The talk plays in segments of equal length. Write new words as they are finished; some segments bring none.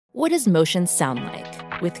What does motion sound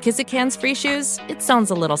like? With Kizikans free shoes, it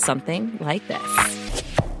sounds a little something like this.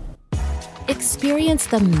 Experience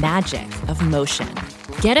the magic of motion.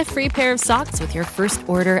 Get a free pair of socks with your first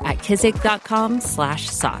order at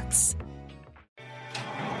kizik.com/socks.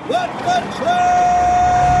 Let the truck!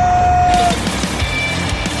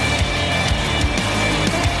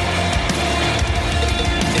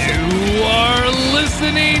 You are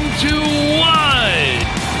listening to What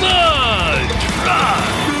the Truck.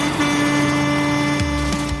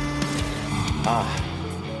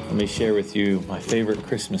 Let me share with you my favorite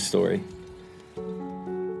Christmas story.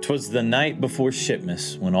 'Twas the night before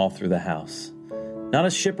Shipmas went all through the house. Not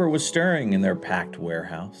a shipper was stirring in their packed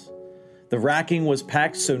warehouse. The racking was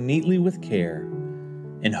packed so neatly with care,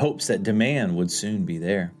 in hopes that demand would soon be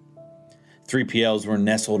there. 3PLs were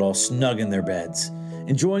nestled all snug in their beds,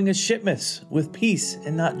 enjoying a Shipmas with peace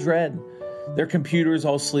and not dread. Their computers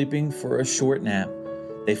all sleeping for a short nap,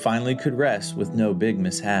 they finally could rest with no big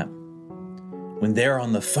mishap. When there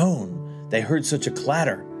on the phone, they heard such a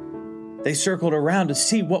clatter. They circled around to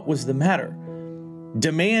see what was the matter.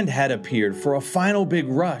 Demand had appeared for a final big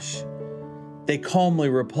rush. They calmly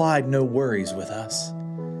replied, "No worries with us."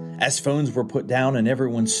 As phones were put down and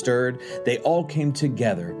everyone stirred, they all came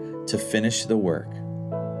together to finish the work.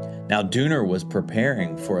 Now Dooner was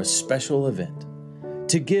preparing for a special event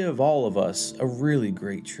to give all of us a really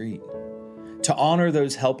great treat, to honor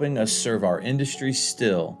those helping us serve our industry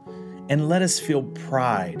still and let us feel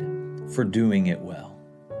pride for doing it well.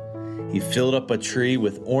 He filled up a tree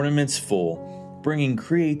with ornaments full, bringing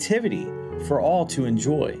creativity for all to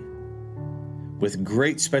enjoy. With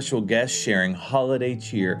great special guests sharing holiday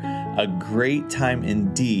cheer, a great time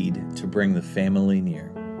indeed to bring the family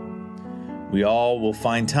near. We all will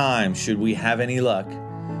find time, should we have any luck,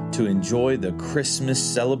 to enjoy the Christmas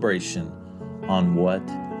celebration on What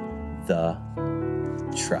the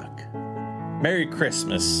Truck. Merry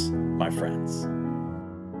Christmas, my friends.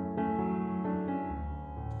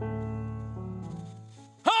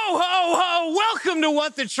 Ho, ho, ho! Welcome to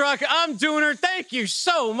What the Truck. I'm Dooner. Thank you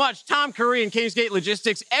so much, Tom Curry and Kingsgate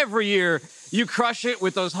Logistics. Every year, you crush it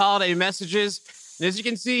with those holiday messages. And as you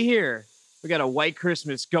can see here, we got a white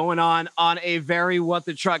Christmas going on a very What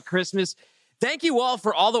the Truck Christmas. Thank you all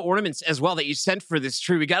for all the ornaments as well that you sent for this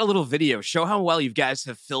tree. We got a little video. Show how well you guys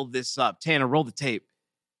have filled this up. Tanner, roll the tape.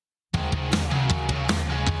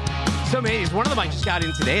 So many. One of them I just got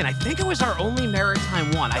in today, and I think it was our only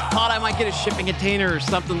maritime one. I thought I might get a shipping container or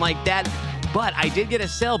something like that, but I did get a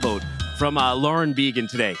sailboat from Lauren Began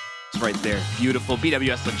today. It's right there. Beautiful.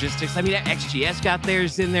 BWS Logistics. I mean, XGS got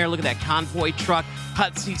theirs in there. Look at that convoy truck.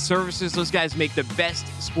 Hut Seat Services. Those guys make the best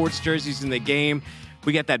sports jerseys in the game.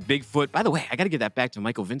 We got that Bigfoot. By the way, I got to give that back to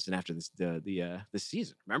Michael Vincent after this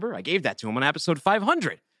season. Remember? I gave that to him on episode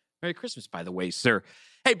 500. Merry Christmas, by the way, sir.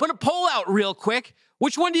 Hey, put a poll out real quick.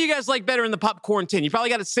 Which one do you guys like better in the popcorn tin? You probably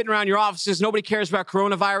got it sitting around your offices. Nobody cares about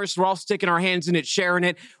coronavirus. We're all sticking our hands in it, sharing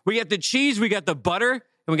it. We got the cheese, we got the butter, and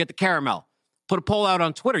we got the caramel. Put a poll out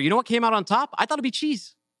on Twitter. You know what came out on top? I thought it'd be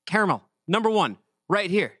cheese. Caramel. Number one, right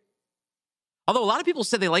here. Although a lot of people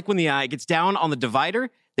said they like when the it gets down on the divider,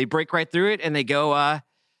 they break right through it, and they go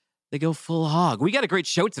full hog. We got a great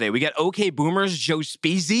show today. We got OK Boomers, Joe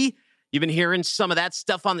Speezy. You've been hearing some of that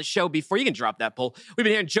stuff on the show before. You can drop that poll. We've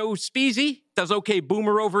been hearing Joe Speezy, does OK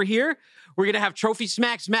Boomer over here. We're going to have Trophy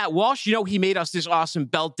Smacks Matt Walsh. You know, he made us this awesome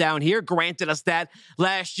belt down here, granted us that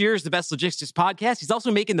last year as the Best Logistics podcast. He's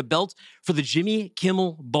also making the belt for the Jimmy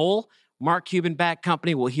Kimmel Bowl. Mark Cuban Back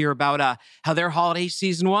Company. We'll hear about how their holiday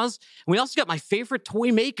season was. And we also got my favorite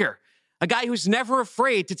toy maker, a guy who's never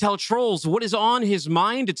afraid to tell trolls what is on his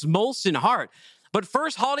mind. It's Molson Hart. But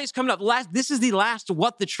first, holidays coming up. This is the last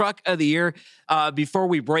What the Truck of the year. Before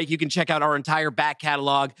we break, you can check out our entire back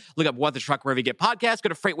catalog. Look up What the Truck wherever you get podcasts. Go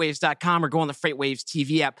to FreightWaves.com or go on the FreightWaves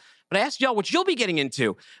TV app. But I asked y'all what you'll be getting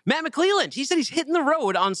into. Matt McClelland, he said he's hitting the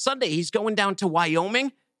road on Sunday. He's going down to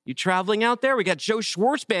Wyoming. You traveling out there? We got Joe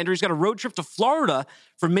Schwartzbander. He's got a road trip to Florida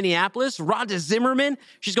from Minneapolis. Rhonda Zimmerman,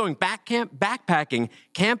 she's going backpacking,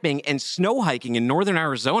 camping, and snow hiking in northern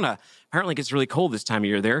Arizona. Apparently it gets really cold this time of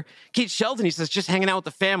year there. Keith Shelton, he says, just hanging out with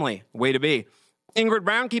the family. Way to be. Ingrid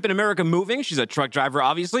Brown, keeping America moving. She's a truck driver,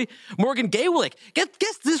 obviously. Morgan Gaywick,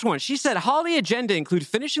 guess this one. She said, holiday agenda include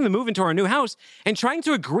finishing the move into our new house and trying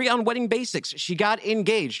to agree on wedding basics. She got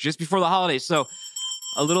engaged just before the holidays. So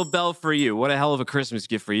A little bell for you. What a hell of a Christmas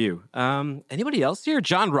gift for you. Anybody else here?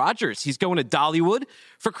 John Rogers. He's going to Dollywood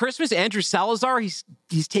for Christmas. Andrew Salazar, he's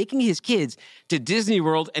taking his kids to Disney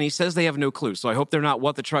World, and he says they have no clue. So I hope they're not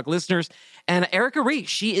What the Truck listeners. And Erica Reese,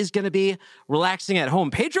 she is going to be relaxing at home.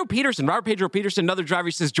 Robert Pedro Peterson, another driver,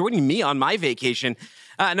 he says, joining me on my vacation.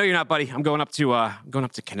 No, you're not, buddy. I'm going up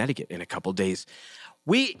to Connecticut in a couple days.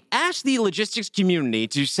 We asked the logistics community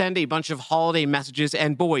to send a bunch of holiday messages,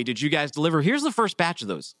 and boy, did you guys deliver. Here's the first batch of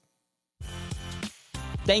those.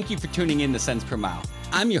 Thank you for tuning in to Cents Per Mile.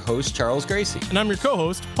 I'm your host, Charles Gracie. And I'm your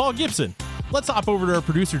co-host, Paul Gibson. Let's hop over to our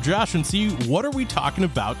producer, Josh, and see what are we talking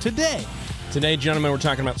about today. Today, gentlemen, we're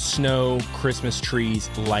talking about snow, Christmas trees,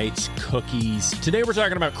 lights, cookies. Today, we're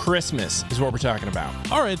talking about Christmas is what we're talking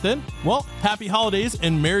about. All right, then. Well, happy holidays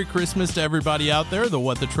and Merry Christmas to everybody out there, the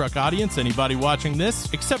What the Truck audience, anybody watching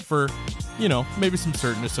this, except for, maybe some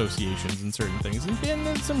certain associations and certain things,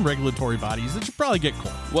 and some regulatory bodies that should probably get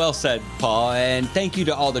cold. Well said, Paul, and thank you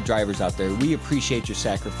to all the drivers out there. We appreciate your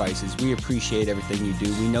sacrifices. We appreciate everything you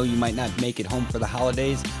do. We know you might not make it home for the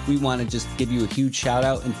holidays. We want to just give you a huge shout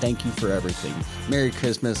out and thank you for everything. Merry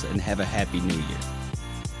Christmas and have a Happy New Year.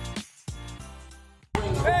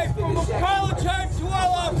 Hey, from College Hype to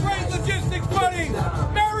all our freight logistics buddies,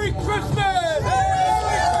 Merry Christmas!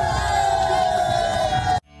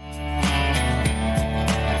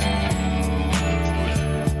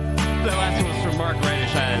 That last one was from Mark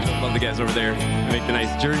Reddish. I love the guys over there who make the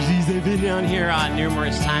nice jerseys. They've been down here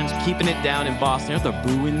numerous times, keeping it down in Boston. At the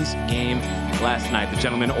Bruins game last night, the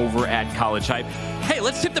gentleman over at College Hype. Hey,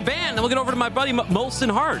 let's tip the band, then we'll get over to my buddy Molson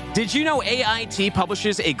Hart. Did you know AIT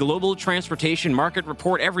publishes a global transportation market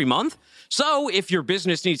report every month? So if your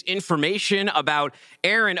business needs information about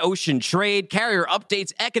air and ocean trade, carrier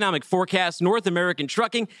updates, economic forecasts, North American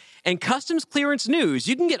trucking, and customs clearance news,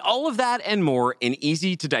 you can get all of that and more in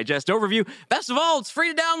easy-to-digest overview. Best of all, it's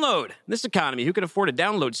free to download. In this economy, who can afford to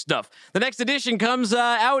download stuff? The next edition comes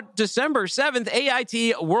out December 7th,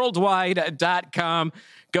 AITworldwide.com.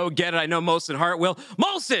 Go get it. I know Molson Hart will.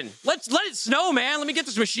 Molson, let it snow, man. Let me get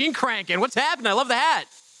this machine cranking. What's happening? I love the hat.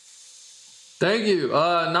 Thank you.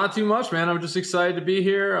 Not too much, man. I'm just excited to be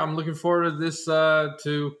here. I'm looking forward to this,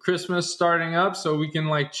 to Christmas starting up so we can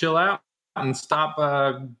chill out and stop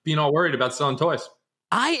being all worried about selling toys.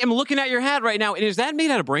 I am looking at your hat right now. And is that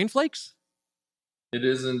made out of brain flakes? It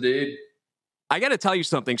is indeed. I got to tell you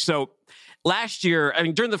something. So last year,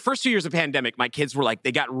 during the first 2 years of pandemic, my kids were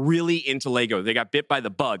they got really into Lego. They got bit by the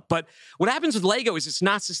bug. But what happens with Lego is it's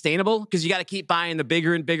not sustainable because you got to keep buying the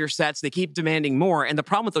bigger and bigger sets. They keep demanding more. And the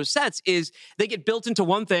problem with those sets is they get built into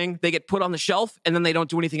one thing, they get put on the shelf, and then they don't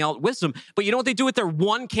do anything else with them. But you know what they do with their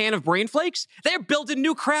one can of brain flakes? They're building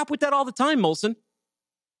new crap with that all the time, Molson.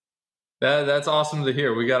 That's awesome to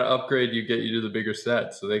hear. We got to upgrade you, get you to the bigger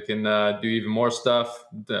set so they can do even more stuff,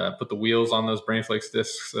 put the wheels on those brain flakes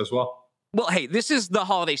discs as well. Well, hey, this is the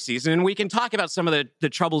holiday season, and we can talk about some of the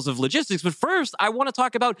troubles of logistics. But first, I want to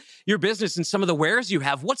talk about your business and some of the wares you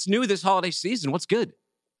have. What's new this holiday season? What's good?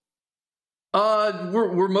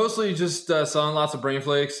 We're mostly just selling lots of brain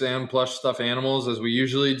flakes and plush stuffed animals as we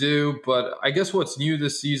usually do. But I guess what's new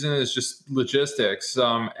this season is just logistics.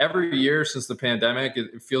 Every year since the pandemic,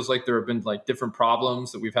 it feels like there have been different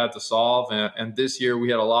problems that we've had to solve. And this year we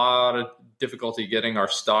had a lot of difficulty getting our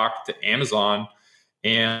stock to Amazon.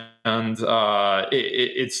 And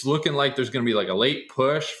it's looking like there's going to be a late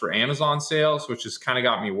push for Amazon sales, which has kind of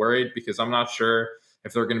got me worried because I'm not sure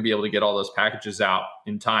if they're going to be able to get all those packages out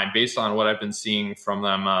in time based on what I've been seeing from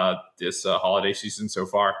them this holiday season so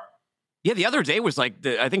far. Yeah, the other day was I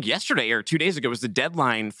think yesterday or 2 days ago was the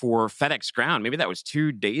deadline for FedEx Ground. Maybe that was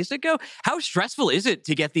 2 days ago. How stressful is it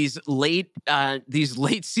to get these late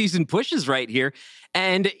season pushes right here?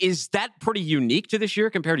 And is that pretty unique to this year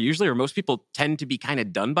compared to usually, or most people tend to be kind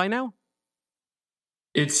of done by now?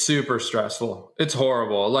 It's super stressful. It's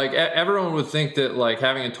horrible. Everyone would think that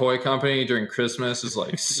having a toy company during Christmas is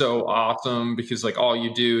so awesome because all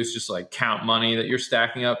you do is just count money that you're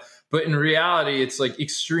stacking up. But in reality, it's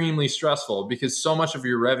extremely stressful because so much of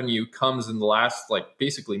your revenue comes in the last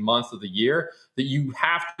basically month of the year that you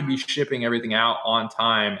have to be shipping everything out on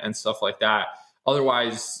time and stuff like that.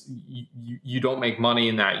 Otherwise, you don't make money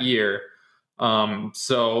in that year.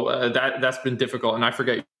 So that's been difficult. And I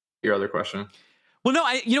forget your other question. Well, no,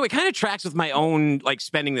 it kind of tracks with my own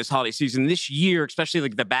spending this holiday season. This year, especially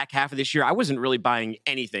the back half of this year, I wasn't really buying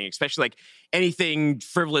anything, especially anything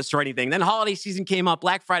frivolous or anything. Then holiday season came up,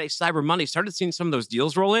 Black Friday, Cyber Monday, started seeing some of those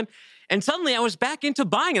deals roll in. And suddenly I was back into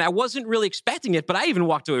buying and I wasn't really expecting it, but I even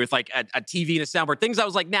walked away with a TV and a soundboard, things I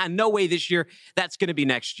was nah, no way this year. That's going to be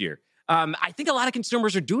next year. I think a lot of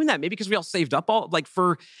consumers are doing that, maybe because we all saved up all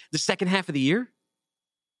for the second half of the year.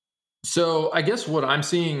 So I guess what I'm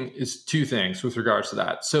seeing is two things with regards to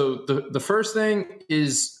that. So the first thing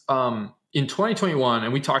is in 2021,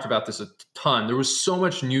 and we talked about this a ton, there was so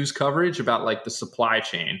much news coverage about like the supply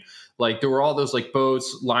chain. Like there were all those like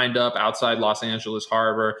boats lined up outside Los Angeles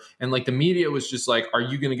harbor. And like the media was just like, are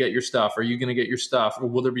you going to get your stuff? Are you going to get your stuff? Or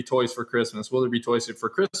will there be toys for Christmas? Will there be toys for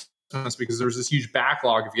Christmas? Because there's this huge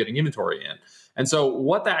backlog of getting inventory in. And so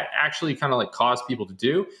what that actually kind of like caused people to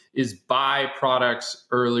do is buy products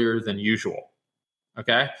earlier than usual.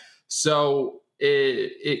 Okay. So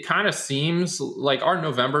it kind of seems like our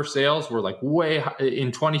November sales were like way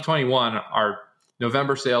in 2021, our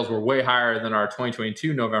November sales were way higher than our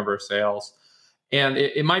 2022 November sales. And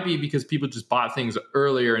it might be because people just bought things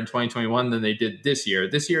earlier in 2021 than they did this year.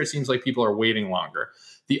 This year, it seems like people are waiting longer.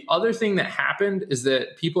 The other thing that happened is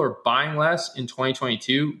that people are buying less in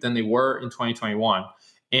 2022 than they were in 2021.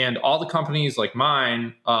 And all the companies like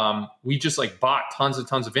mine, we just like bought tons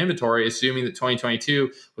of inventory, assuming that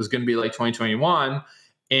 2022 was going to be like 2021.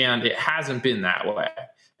 And it hasn't been that way.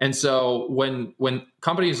 And so when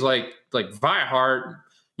companies like Viahart,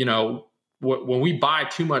 you know, when we buy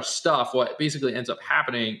too much stuff, what basically ends up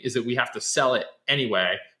happening is that we have to sell it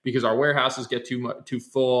anyway because our warehouses get too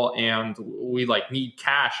full, and we like need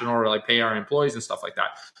cash in order to like pay our employees and stuff like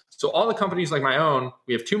that. So all the companies like my own,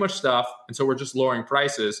 we have too much stuff, and so we're just lowering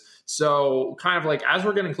prices. So kind of like as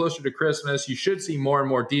we're getting closer to Christmas, you should see more and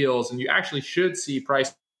more deals, and you actually should see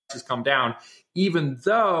prices come down, even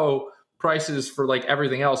though prices for like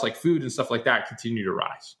everything else, like food and stuff like that, continue to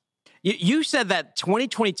rise. You said that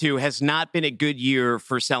 2022 has not been a good year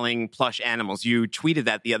for selling plush animals. You tweeted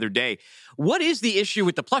that the other day. What is the issue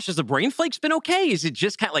with the plush? Has the brain flakes been okay? Is it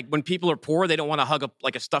just kind of like when people are poor, they don't want to hug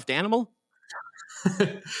like a stuffed animal?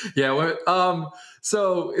 Yeah.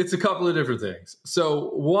 So it's a couple of different things. So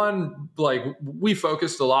one, like we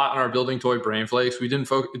focused a lot on our building toy brain flakes. We didn't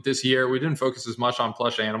focus this year. We didn't focus as much on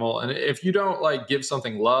plush animal. And if you don't like give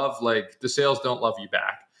something love, like the sales don't love you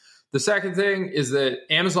back. The second thing is that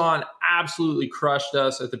Amazon absolutely crushed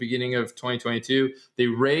us at the beginning of 2022. They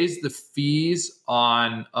raised the fees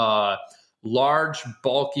on large,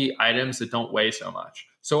 bulky items that don't weigh so much.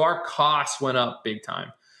 So our costs went up big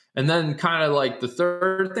time. And then kind of like the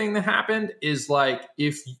third thing that happened is like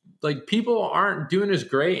if like people aren't doing as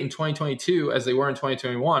great in 2022 as they were in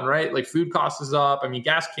 2021, right? Like food costs is up. I mean,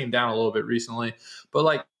 gas came down a little bit recently, but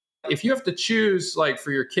like if you have to choose like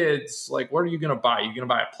for your kids, like what are you going to buy? Are you going to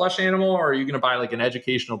buy a plush animal or are you going to buy like an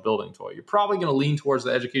educational building toy? You're probably going to lean towards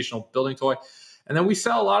the educational building toy. And then we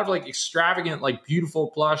sell a lot of like extravagant, like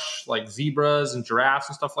beautiful plush, like zebras and giraffes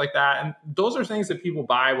and stuff like that. And those are things that people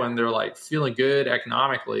buy when they're like feeling good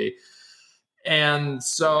economically. And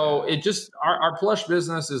so it just, our plush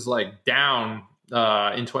business is like down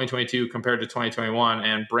in 2022 compared to 2021,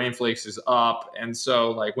 and brain flakes is up. And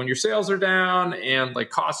so like when your sales are down and like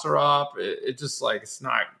costs are up, it just like, it's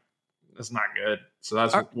not good. So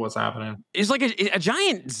that's what's happening. It's like a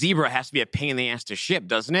giant zebra has to be a pain in the ass to ship,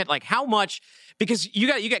 doesn't it? Like how much, because you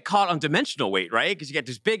get caught on dimensional weight, right? Because you got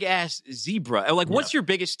this big ass zebra. Like what's your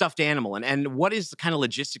biggest stuffed animal, and what is the kind of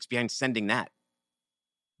logistics behind sending that?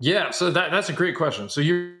 Yeah, so that's a great question. So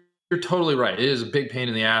you're totally right. It is a big pain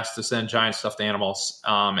in the ass to send giant stuffed animals.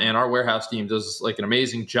 And our warehouse team does like an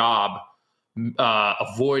amazing job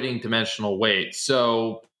avoiding dimensional weight.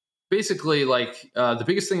 So basically, like the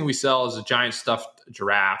biggest thing we sell is a giant stuffed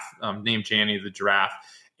giraffe named Janny the giraffe.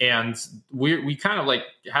 And we kind of like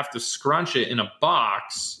have to scrunch it in a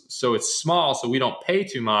box so it's small so we don't pay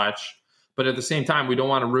too much. But at the same time, we don't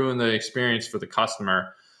want to ruin the experience for the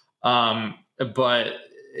customer. But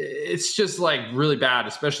it's just like really bad,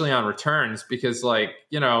 especially on returns, because like,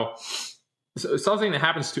 you know, something that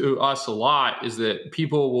happens to us a lot is that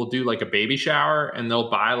people will do like a baby shower and they'll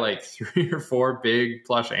buy like 3 or 4 big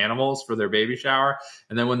plush animals for their baby shower.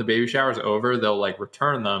 And then when the baby shower is over, they'll like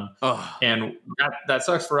return them. And that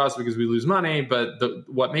sucks for us because we lose money. But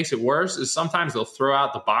what makes it worse is sometimes they'll throw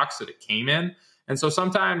out the box that it came in. And so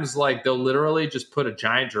sometimes like they'll literally just put a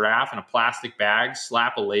giant giraffe in a plastic bag,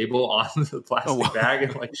 slap a label on the plastic bag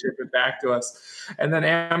and like ship it back to us. And then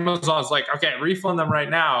Amazon's like, okay, refund them right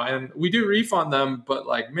now. And we do refund them, but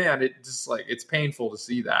like, man, it just like, it's painful to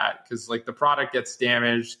see that because like the product gets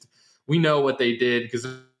damaged. We know what they did because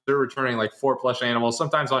they're returning like 4 plush animals.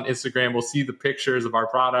 Sometimes on Instagram, we'll see the pictures of our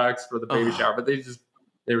products for the baby shower, but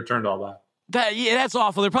they returned all that. That's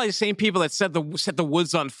awful. They're probably the same people that set the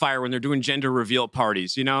woods on fire when they're doing gender reveal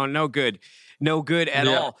parties. You know, no good at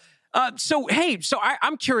all. So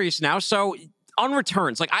I'm curious now. So on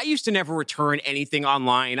returns, like I used to never return anything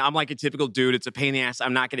online. I'm like a typical dude. It's a pain in the ass.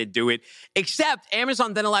 I'm not going to do it. Except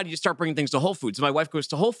Amazon then allowed you to start bringing things to Whole Foods. My wife goes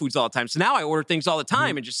to Whole Foods all the time. So now I order things all the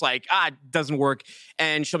time and just like, it doesn't work.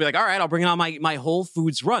 And she'll be like, all right, I'll bring it on my Whole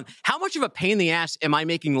Foods run. How much of a pain in the ass am I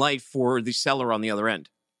making life for the seller on the other end?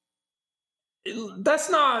 It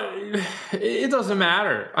doesn't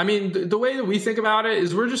matter. I mean, the way that we think about it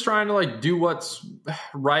is we're just trying to like do what's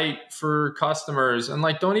right for customers, and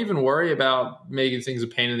like don't even worry about making things a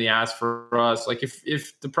pain in the ass for us. Like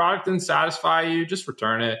if the product didn't satisfy you, just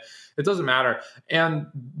return it. It doesn't matter. And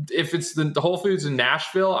if it's the Whole Foods in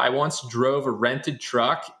Nashville, I once drove a rented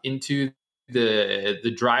truck into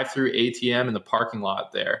the drive-through ATM in the parking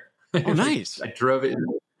lot there. Oh, nice. I drove it.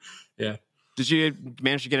 Yeah. Did you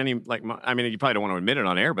manage to get any, like, I mean, you probably don't want to admit it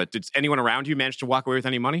on air, but did anyone around you manage to walk away with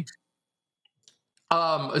any money?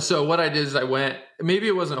 So what I did is I went, maybe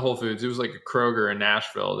it wasn't Whole Foods. It was like a Kroger in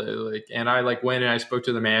Nashville. And I like went and I spoke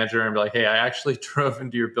to the manager and be like, hey, I actually drove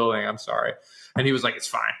into your building. I'm sorry. And he was like, it's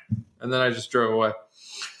fine. And then I just drove away.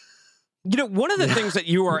 You know, one of the things that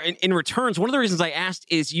you are in returns, one of the reasons I asked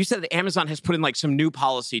is you said that Amazon has put in like some new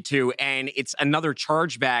policy too, and it's another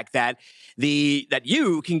chargeback that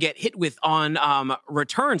you can get hit with on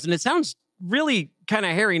returns. And it sounds really kind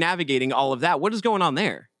of hairy navigating all of that. What is going on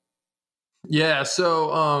there? Yeah,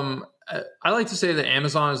 so I like to say that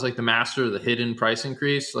Amazon is like the master of the hidden price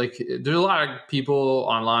increase. Like there's a lot of people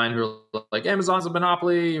online who are like, Amazon's a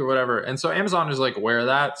monopoly or whatever. And so Amazon is like aware of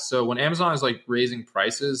that. So when Amazon is like raising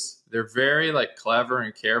prices, they're very like clever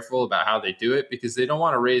and careful about how they do it because they don't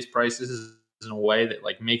want to raise prices in a way that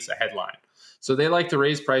like makes a headline. So they like to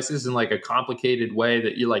raise prices in like a complicated way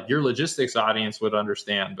that you like your logistics audience would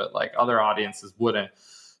understand, but like other audiences wouldn't.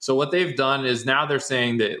 So what they've done is now they're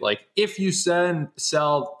saying that like if you send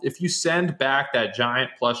back that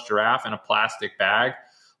giant plush giraffe in a plastic bag,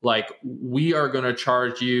 like we are going to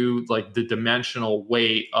charge you like the dimensional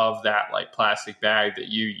weight of that like plastic bag that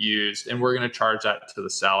you used, and we're going to charge that to the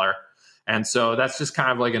seller. And so that's just kind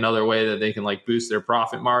of like another way that they can like boost their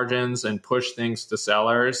profit margins and push things to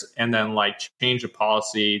sellers, and then like change a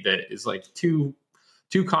policy that is like too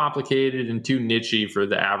complicated and too nichey for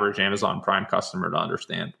the average Amazon Prime customer to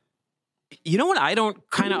understand. You know what I don't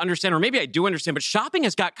kind of understand, or maybe I do understand, but shopping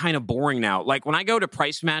has got kind of boring now. Like when I go to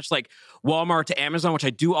price match, like Walmart to Amazon, which I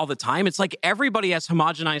do all the time, it's like everybody has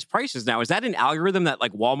homogenized prices now. Is that an algorithm that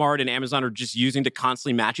like Walmart and Amazon are just using to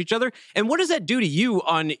constantly match each other? And what does that do to you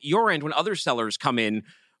on your end when other sellers come in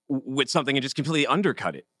with something and just completely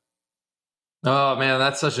undercut it? Oh man,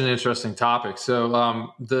 that's such an interesting topic.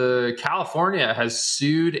 So the California has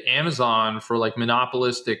sued Amazon for like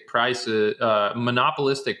monopolistic practices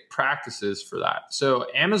for that. So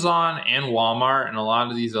Amazon and Walmart and a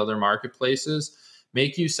lot of these other marketplaces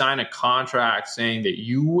make you sign a contract saying that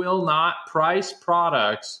you will not price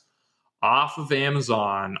products off of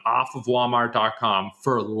Amazon, off of Walmart.com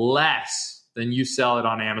for less than you sell it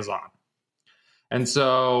on Amazon. And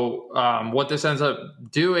so what this ends up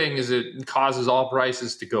doing is it causes all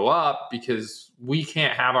prices to go up because we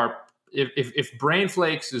can't have if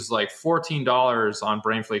BrainFlakes is like $14 on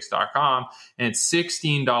BrainFlakes.com and it's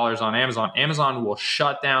 $16 on Amazon, Amazon will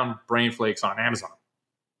shut down BrainFlakes on Amazon.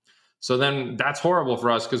 So then that's horrible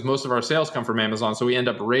for us because most of our sales come from Amazon. So we end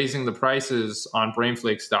up raising the prices on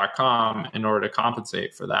BrainFlakes.com in order to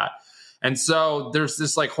compensate for that. And so there's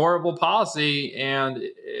this like horrible policy and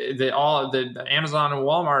that Amazon and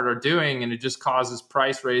Walmart are doing, and it just causes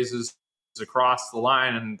price raises across the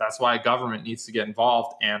line. And that's why government needs to get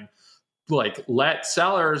involved and like let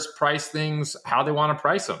sellers price things how they want to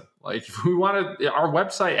price them. Like if we want to, our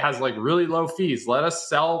website has like really low fees. Let us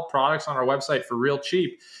sell products on our website for real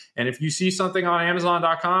cheap. And if you see something on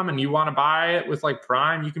Amazon.com and you want to buy it with like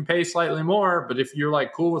Prime, you can pay slightly more. But if you're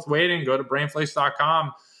like cool with waiting, go to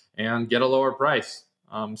BrainFlakes.com and get a lower price.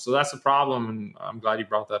 So that's the problem, and I'm glad you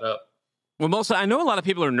brought that up. Well, Melissa, I know a lot of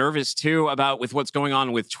people are nervous, too, with what's going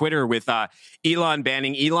on with Twitter, with Elon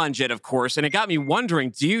banning ElonJet, of course. And it got me wondering,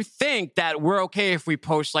 do you think that we're okay if we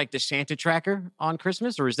post, like, the Santa tracker on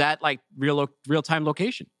Christmas? Or is that, like, real-time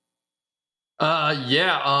location?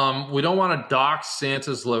 Yeah. We don't want to dox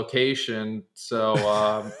Santa's location. So,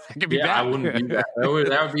 I wouldn't do that.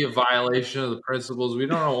 That would be a violation of the principles. We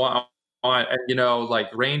don't want like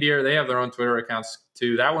reindeer, they have their own Twitter accounts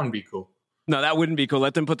too. That wouldn't be cool. No, that wouldn't be cool.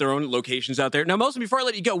 Let them put their own locations out there. Now, Melissa, before I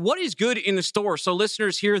let you go, what is good in the store? So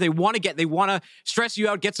listeners here, they want to stress you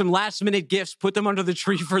out, get some last minute gifts, put them under the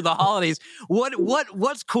tree for the holidays.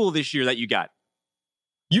 What's cool this year that you got?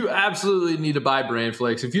 You absolutely need to buy Brain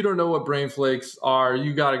Flakes. If you don't know what Brain Flakes are,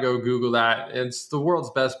 you got to go Google that. It's the world's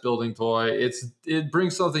best building toy. It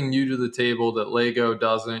brings something new to the table that Lego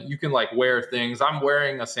doesn't. You can like wear things. I'm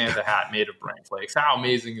wearing a Santa hat made of Brain Flakes. How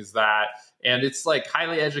amazing is that? And it's like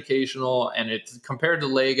highly educational, and it's compared to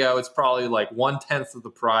Lego, it's probably like 1/10 of the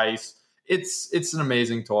price. It's an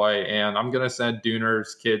amazing toy, and I'm gonna send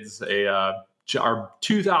Dooner's kids our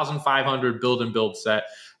 2,500 build set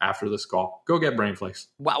after this call. Go get Brain Flakes.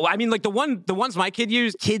 Wow, I mean, like the ones my kids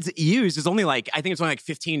use is only like, I think it's only like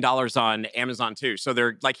 $15 on Amazon too. So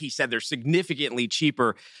they're, like he said, they're significantly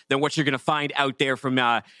cheaper than what you're going to find out there from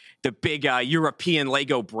the big European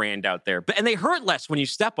Lego brand out there. And they hurt less when you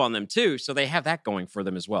step on them too. So they have that going for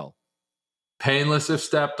them as well. Painless if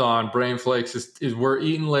stepped on. Brain Flakes is we're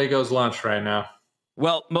eating Lego's lunch right now.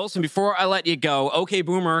 Well, Molson, before I let you go, OK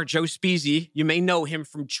Boomer, Joe Speezy, you may know him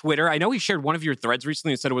from Twitter. I know he shared one of your threads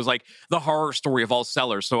recently and said it was like the horror story of all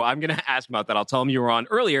sellers. So I'm going to ask him about that. I'll tell him you were on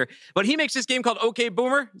earlier. But he makes this game called OK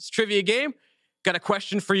Boomer. It's a trivia game. Got a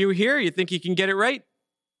question for you here. You think you can get it right?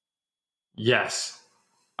 Yes.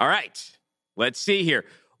 All right. Let's see here.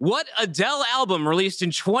 What Adele album released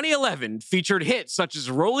in 2011 featured hits such as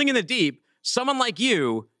Rolling in the Deep, Someone Like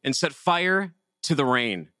You, and Set Fire to the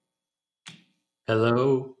Rain?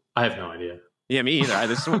 Hello? I have no idea. Yeah, me either.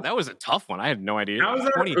 That was a tough one. I had no idea. That was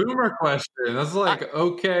our Boomer question. That's like,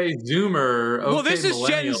 okay, Zoomer. Okay, well, this is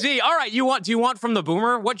Gen Z. All right, do you want from the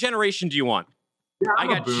Boomer? What generation do you want? Yeah, I'm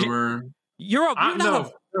a Boomer.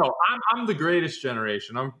 I'm the greatest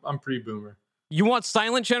generation. I'm pre-Boomer. You want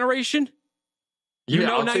silent generation?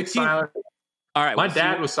 I'll take silent. All right. My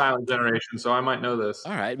dad was silent generation, so I might know this.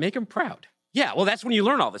 All right, make him proud. Yeah, well, that's when you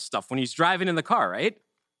learn all this stuff, when he's driving in the car, right?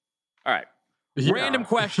 All right. Yeah. Random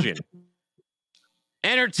question.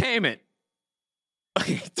 Entertainment.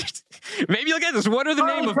 Maybe you'll get this. What are the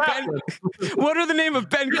name of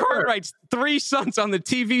Ben Cartwright's 3 sons on the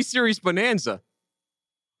TV series Bonanza?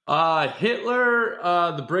 Hitler,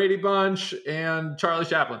 the Brady Bunch, and Charlie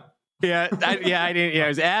Chaplin. I didn't. Yeah, it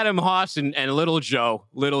was Adam Haas and Little Joe.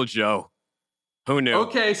 Little Joe. Who knew?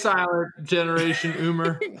 Okay, silent generation,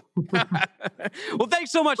 Umer. Well,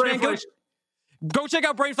 thanks so much, man. Go check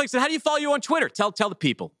out Brain Flakes. And how do you follow you on Twitter? Tell the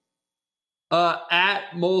people. At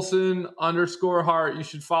Molson_Hart. You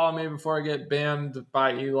should follow me before I get banned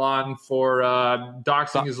by Elon for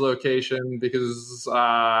doxing his location, because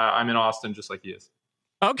I'm in Austin just like he is.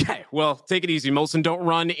 Okay, well, take it easy, Molson. Don't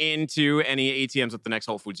run into any ATMs at the next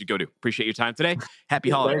Whole Foods you go to. Appreciate your time today. Happy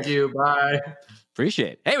holidays. Thank you. Bye.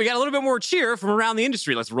 Appreciate it. Hey, we got a little bit more cheer from around the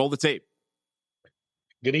industry. Let's roll the tape.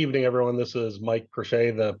 Good evening, everyone. This is Mike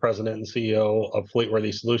Crochet, the president and CEO of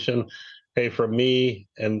Fleetworthy Solution. Hey, from me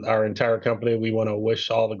and our entire company, we want to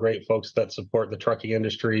wish all the great folks that support the trucking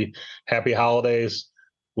industry happy holidays.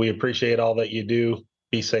 We appreciate all that you do.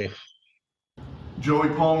 Be safe. Joey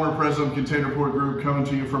Palmer, president of Container Port Group, coming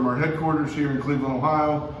to you from our headquarters here in Cleveland,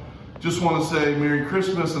 Ohio. Just want to say Merry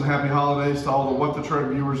Christmas and Happy Holidays to all the What the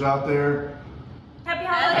Truck viewers out there. Happy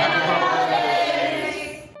Holidays!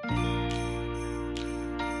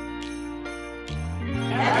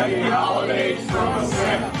 Happy Holidays from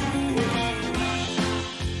Santa.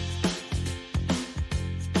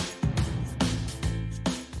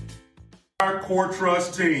 Our Core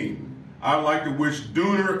Trust team. I'd like to wish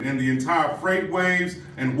Dooner and the entire Freight Waves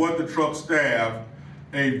and What the Truck staff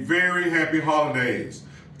a very happy holidays.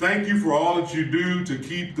 Thank you for all that you do to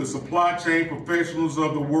keep the supply chain professionals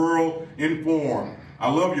of the world informed.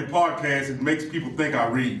 I love your podcast. It makes people think I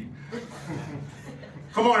read.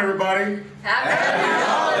 Come on, everybody. Happy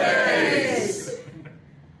holidays!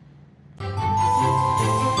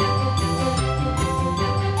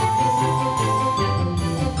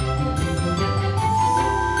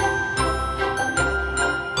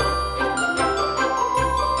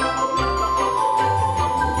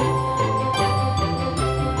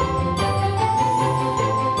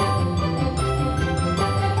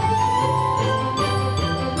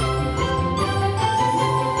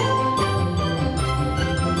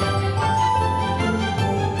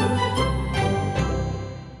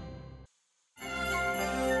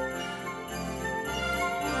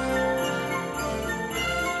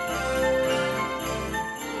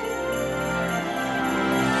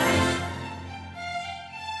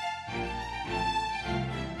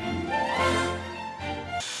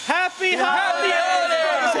 Happy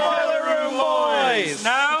holidays, Boiler Room Boys!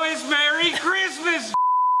 Now it's Merry Christmas!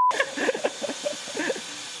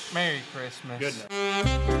 Merry Christmas. Goodness.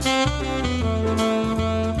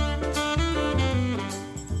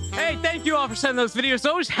 Hey, thank you all for sending those videos.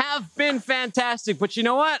 Those have been fantastic. But you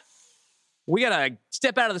know what? We got to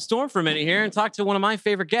step out of the storm for a minute here and talk to one of my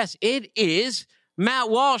favorite guests. It is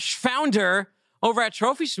Matt Walsh, founder over at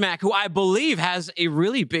Trophy Smack, who I believe has a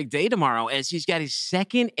really big day tomorrow as he's got his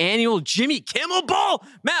second annual Jimmy Kimmel Bowl.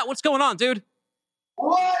 Matt, what's going on, dude?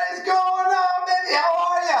 What is going on, baby? How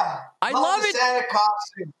are ya? I love it. Santa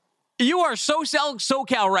costume. You are so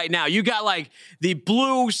SoCal right now. You got like the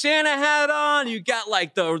blue Santa hat on. You got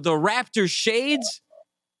like the Raptor shades.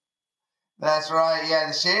 That's right. Yeah,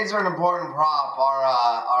 the shades are an important prop.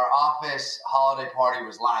 Our office holiday party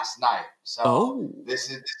was last night, so this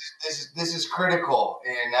is critical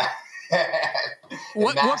in.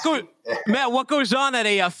 Matt, what goes on at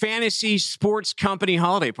a fantasy sports company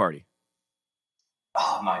holiday party?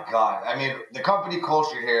 Oh my God! I mean, the company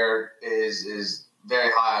culture here is very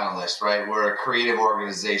high on the list, right? We're a creative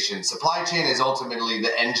organization. Supply chain is ultimately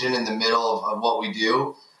the engine in the middle of what we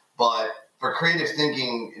do, but for creative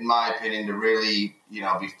thinking, in my opinion, to really,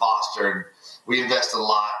 be fostered, we invest a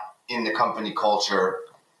lot in the company culture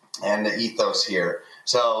and the ethos here.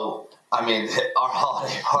 So, I mean, our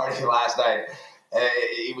holiday party last night,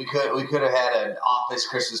 we could have had an Office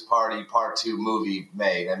Christmas Party Part 2 movie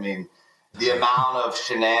made. I mean, the amount of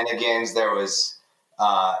shenanigans there was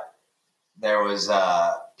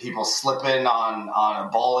people slipping on a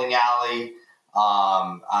bowling alley.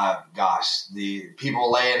 The people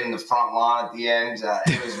laying in the front lawn at the end,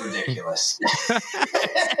 it was ridiculous.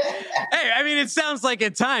 Hey, I mean, it sounds like a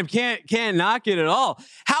time. Can't knock it at all.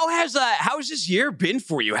 How's this year been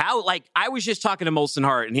for you? I was just talking to Molson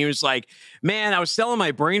Hart and he was like, man, I was selling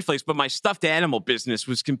my brain flakes, but my stuffed animal business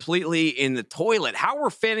was completely in the toilet. How are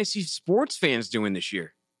fantasy sports fans doing this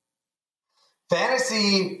year?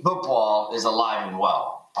 Fantasy football is alive and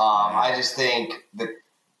well. I just think that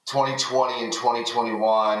 2020 and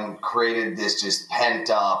 2021 created this just pent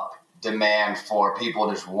up demand for people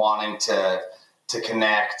just wanting to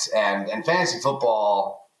connect, and fantasy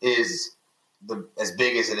football is as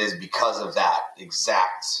big as it is because of that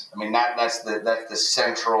exact. I mean, that's the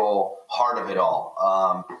central heart of it all.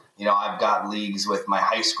 I've got leagues with my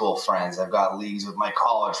high school friends. I've got leagues with my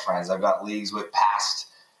college friends. I've got leagues with past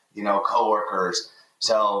coworkers.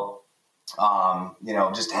 So.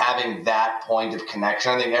 Just having that point of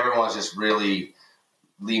connection, I think everyone's just really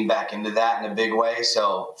leaned back into that in a big way.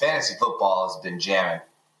 So fantasy football has been jamming.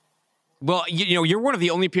 Well, you're one of the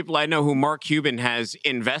only people I know who Mark Cuban has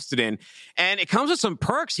invested in, and it comes with some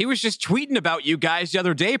perks. He was just tweeting about you guys the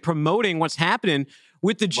other day, promoting what's happening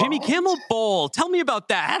with the Jimmy Kimmel Bowl. Tell me about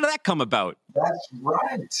that. How did that come about? That's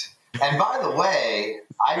right. And by the way,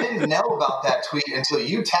 I didn't know about that tweet until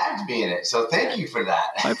you tagged me in it. So thank you for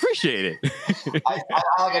that. I appreciate it. I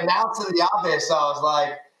announced to the office. So I was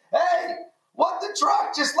like, hey, what the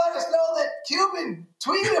truck? Just let us know that Cuban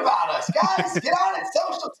tweeted about us. Guys, get on it.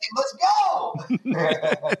 Social team. Let's go.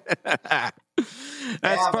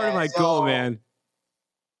 That's part of my goal, man.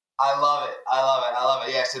 I love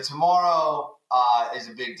it. Yeah, so tomorrow is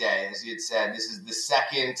a big day. As you had said, this is the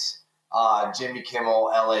second Jimmy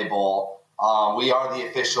Kimmel LA Bowl. We are the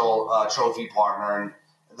official trophy partner, and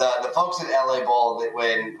the folks at LA Bowl, that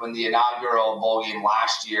when the inaugural bowl game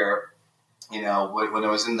last year, when it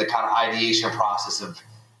was in the kind of ideation process of,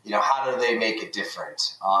 how do they make it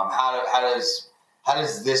different? How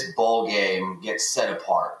does this bowl game get set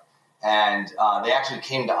apart? And they actually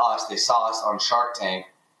came to us. They saw us on Shark Tank,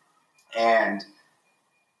 and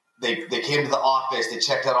they came to the office. They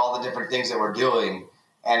checked out all the different things that we're doing.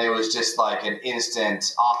 And it was just like an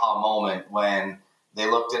instant aha moment when they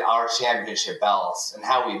looked at our championship belts and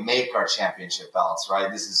how we make our championship belts, right?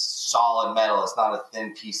 This is solid metal. It's not a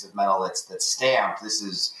thin piece of metal that's stamped. This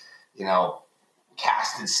is,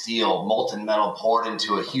 casted steel, molten metal poured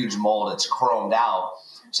into a huge mold. It's chromed out.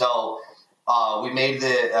 So we made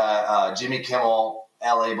the Jimmy Kimmel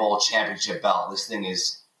LA Bowl championship belt. This thing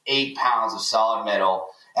is 8 pounds of solid metal,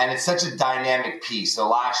 and it's such a dynamic piece. So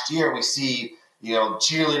last year we see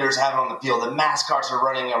cheerleaders have it on the field. The mascots are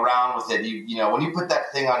running around with it. When you put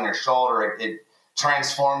that thing on your shoulder, it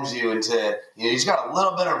transforms you into, you just got a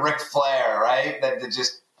little bit of Ric Flair, right? That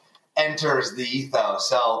just enters the ethos.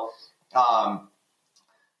 So,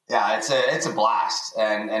 it's a blast.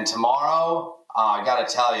 And tomorrow, I got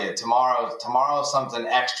to tell you, tomorrow's something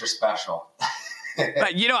extra special.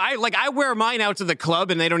 I wear mine out to the club,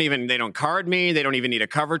 and they don't card me. They don't even need a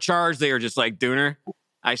cover charge. They are just like, Dooner,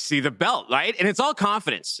 I see the belt, right? And it's all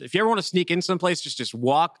confidence. If you ever want to sneak in someplace, just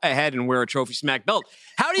walk ahead and wear a Trophy Smack belt.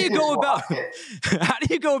 How do you go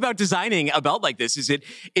about designing a belt like this? Is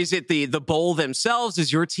it the bowl themselves?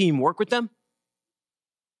 Does your team work with them?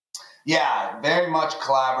 Yeah, very much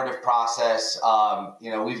collaborative process.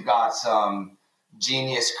 We've got some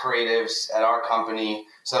genius creatives at our company.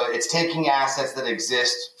 So it's taking assets that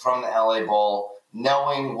exist from the LA Bowl,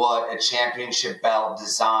 knowing what a championship belt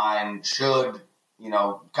design should,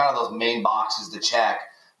 kind of those main boxes to check.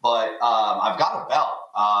 But I've got a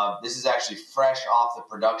belt. This is actually fresh off the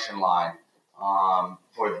production line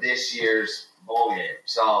for this year's bowl game.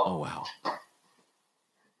 So, oh wow!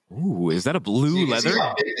 Ooh, is that a blue leather? See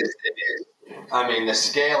how big this thing is. I mean, the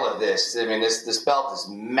scale of this. I mean, this belt is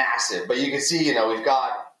massive. But you can see, we've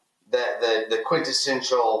got the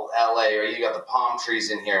quintessential LA, or you got the palm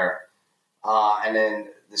trees in here, and then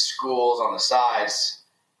the schools on the sides.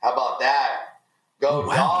 How about that? Go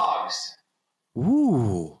Dogs!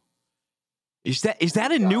 Ooh. Is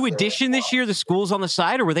that a new addition this year, the schools on the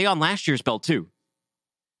side, or were they on last year's belt too?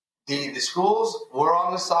 The schools were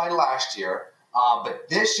on the side last year, but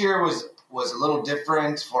this year was a little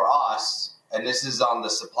different for us, and this is on the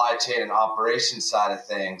supply chain and operations side of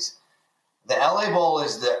things. The LA Bowl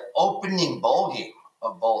is the opening bowl game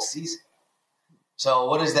of bowl season. So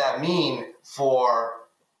what does that mean for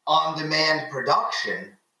on-demand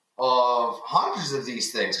production of hundreds of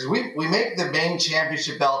these things? Because we make the main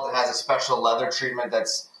championship belt that has a special leather treatment.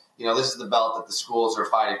 That's, this is the belt that the schools are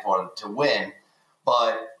fighting for to win.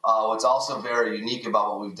 But what's also very unique about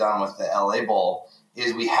what we've done with the LA Bowl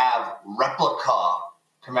is we have replica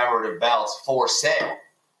commemorative belts for sale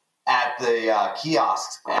at the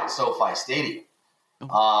kiosks at SoFi Stadium.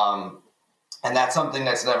 And that's something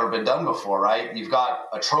that's never been done before, right? You've got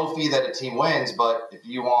a trophy that a team wins, but if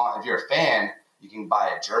you're a fan, you can buy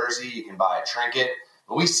a jersey, you can buy a trinket.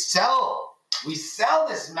 But we sell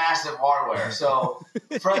this massive hardware. So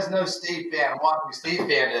Fresno State fan, Washington State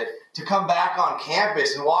fan, to come back on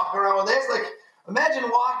campus and walk around with this, like, imagine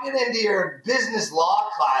walking into your business law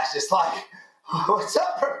class just like, what's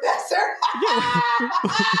up, professor?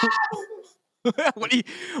 What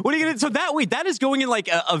are you gonna? So that is going in like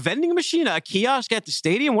a vending machine, a kiosk at the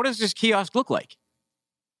stadium. What does this kiosk look like?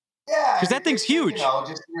 Yeah, because that thing's huge.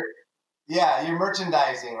 You're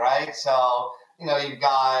merchandising, right? So you've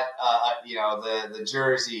got the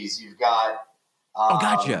jerseys, you've got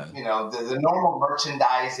gotcha. The normal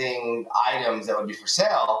merchandising items that would be for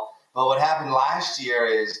sale. But what happened last year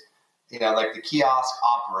is, like the kiosk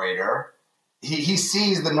operator, he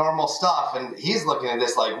sees the normal stuff and he's looking at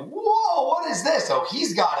this like, whoa, what is this? So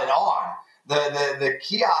he's got it on. The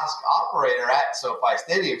kiosk operator at SoFi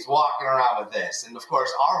Stadium's walking around with this. And of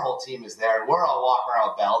course, our whole team is there and we're all walking around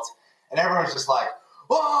with belts. And everyone's just like,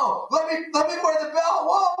 whoa, let me wear the belt.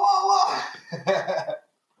 Whoa.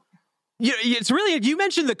 It's really, you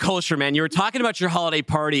mentioned the culture, man. You were talking about your holiday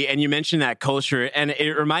party and you mentioned that culture, and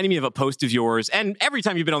it reminded me of a post of yours. And every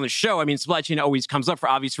time you've been on the show, I mean, supply chain always comes up for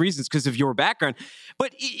obvious reasons because of your background.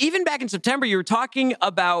 But even back in September, you were talking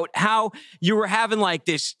about how you were having like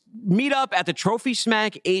this meetup at the Trophy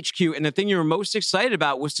Smack HQ. And the thing you were most excited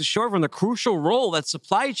about was to show everyone the crucial role that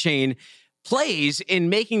supply chain plays in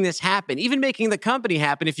making this happen, even making the company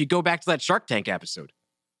happen if you go back to that Shark Tank episode.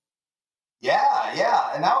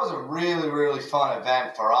 Yeah. And that was a really, really fun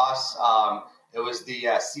event for us. It was the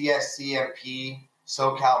CSCMP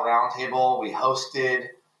SoCal Roundtable. We hosted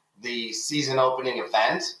the season opening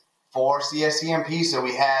event for CSCMP. So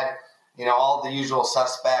we had, all the usual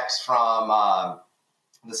suspects from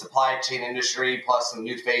the supply chain industry, plus some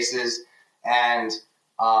new faces. And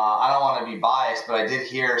I don't want to be biased, but I did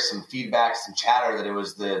hear some feedback, some chatter that it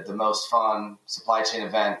was the most fun supply chain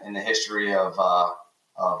event in the history of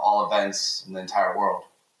all events in the entire world.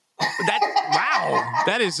 Wow,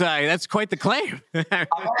 that's quite the claim. I may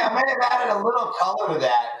have added a little color to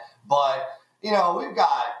that, but we've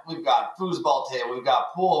got foosball table, we've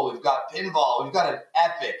got pool, we've got pinball, we've got an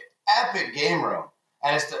epic game room,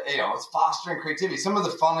 and it's fostering creativity. Some of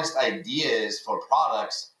the funnest ideas for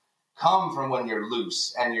products come from when you're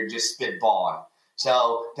loose and you're just spitballing.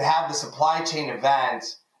 So to have the supply chain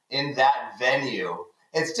event in that venue,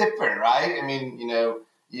 it's different, right? I mean,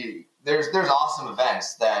 there's awesome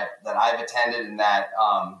events that I've attended and that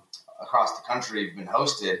across the country have been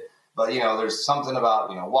hosted. But, there's something about,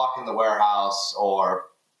 walking the warehouse or,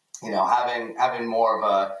 having more of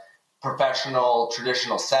a professional,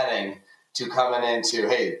 traditional setting to coming into,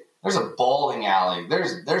 hey, there's a bowling alley,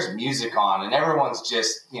 there's music on, and everyone's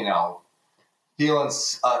just, feeling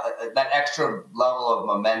that extra level of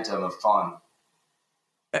momentum of fun.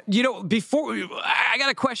 Before I got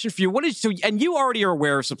a question for you. And you already are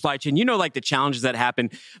aware of supply chain, like the challenges that happen,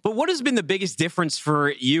 but what has been the biggest difference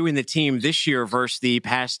for you and the team this year versus the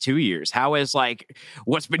past 2 years? How has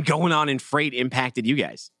what's been going on in freight impacted you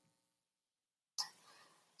guys?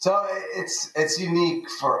 So it's unique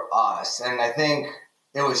for us. And I think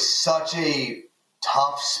it was such a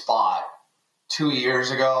tough spot 2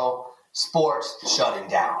 years ago, sports shutting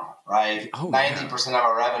down, right? 90% of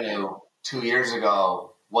our revenue 2 years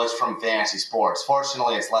ago was from fantasy sports.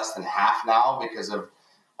 Fortunately, it's less than half now because of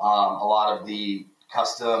a lot of the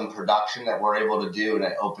custom production that we're able to do, and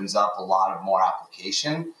it opens up a lot of more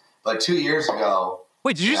application. But 2 years ago,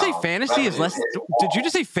 wait, did you say fantasy is less? Did you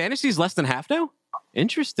just say fantasy is less than half now?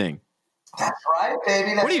 Interesting. That's right,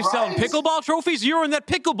 baby. That's what are you selling? Pickleball trophies? You're in that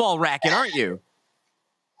pickleball racket, aren't you?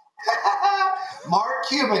 Mark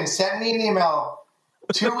Cuban sent me an email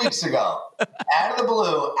 2 weeks ago, out of the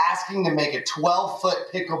blue, asking to make a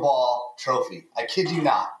 12-foot pickleball trophy. I kid you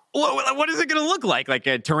not. What is it going to look like? Like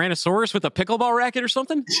a Tyrannosaurus with a pickleball racket or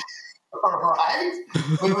something? Right?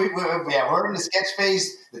 Yeah, we're in the sketch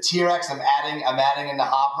phase. The T-Rex, I'm adding in the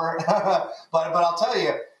hopper. but I'll tell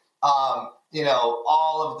you,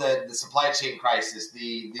 all of the supply chain crisis,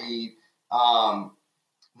 the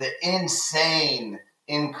insane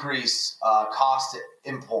increase cost to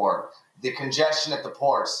import, the congestion at the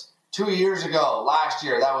ports. 2 years ago, last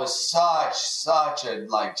year, that was such a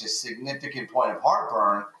just significant point of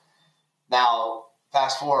heartburn. Now,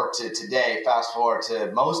 fast forward to today, fast forward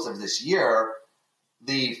to most of this year,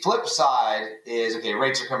 the flip side is, okay,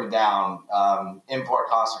 rates are coming down, import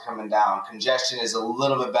costs are coming down, congestion is a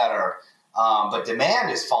little bit better, but demand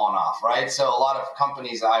is falling off, right? So a lot of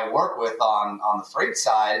companies I work with on the freight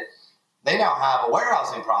side, they now have a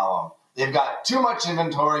warehousing problem. They've got too much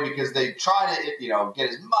inventory because they try to, get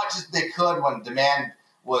as much as they could when demand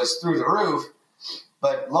was through the roof,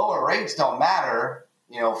 but lower rates don't matter.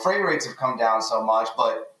 Freight rates have come down so much,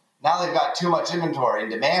 but now they've got too much inventory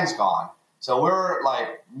and demand's gone. So we're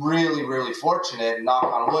really, really fortunate, knock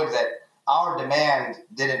on wood, that our demand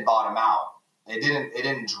didn't bottom out. It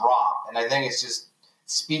didn't drop. And I think it just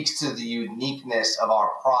speaks to the uniqueness of our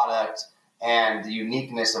product and the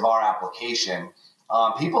uniqueness of our application.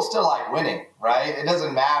 People still like winning, right? It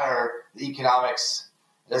doesn't matter the economics.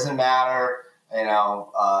 It doesn't matter,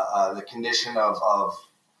 the condition of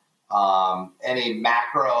any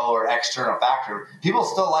macro or external factor. People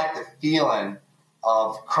still like the feeling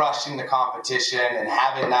of crushing the competition and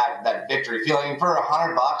having that victory feeling. For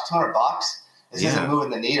 $100, $200, this isn't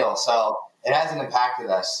moving the needle. So it hasn't impacted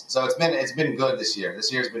us. So it's been good this year. This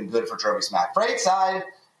year's been good for Trophy Smack. Freight side,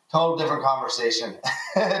 total different conversation.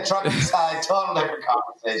 Trucking side, total different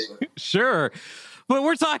conversation. Sure. But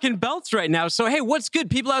we're talking belts right now. So, hey, what's good?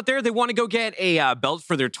 People out there, they want to go get a belt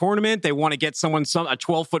for their tournament. They want to get someone a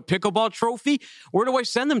 12-foot pickleball trophy. Where do I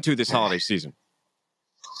send them to this holiday season?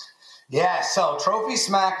 Yeah, so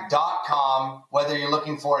TrophySmack.com, whether you're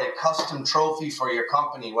looking for a custom trophy for your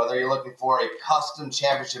company, whether you're looking for a custom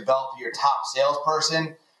championship belt for your top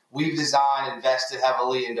salesperson, we've designed and invested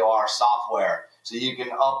heavily into our software. So you can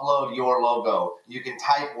upload your logo. You can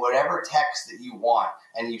type whatever text that you want,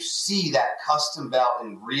 and you see that custom belt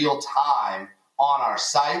in real time on our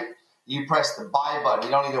site. You press the buy button. You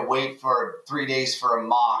don't need to wait for 3 days for a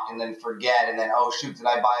mock and then forget and then, oh, shoot, did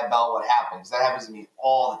I buy a belt? What happens? That happens to me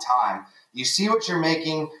all the time. You see what you're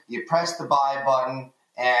making. You press the buy button,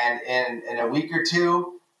 and in a week or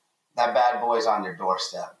two, that bad boy's on your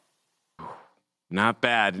doorstep. Not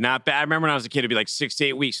bad. Not bad. I remember when I was a kid, it'd be like 6 to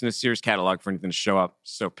 8 weeks in the Sears catalog for anything to show up.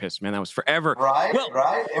 So pissed, man. That was forever. Right,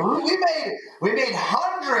 right. And we made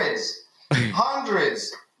hundreds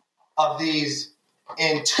of these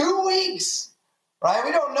in 2 weeks, right?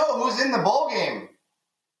 We don't know who's in the bowl game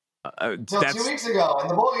until 2 weeks ago, and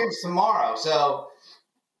the bowl game's tomorrow. So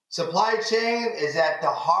supply chain is at the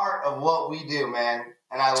heart of what we do, man.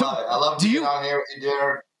 And I love it. I love being on here with you,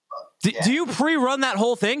 dinner. Do you pre-run that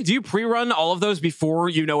whole thing? Do you pre-run all of those before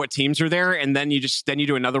you know what teams are there, and then you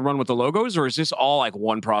do another run with the logos, or is this all like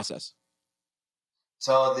one process?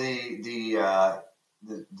 So the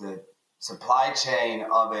supply chain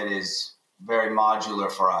of it is very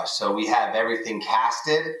modular for us. So we have everything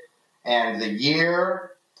casted, and the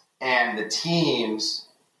year and the teams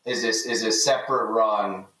is a separate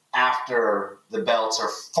run after the belts are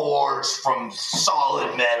forged from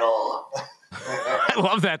solid metal. I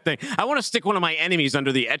love that thing. I want to stick one of my enemies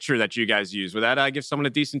under the etcher that you guys use. Would that give someone a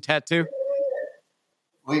decent tattoo?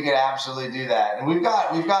 We could absolutely do that. And we've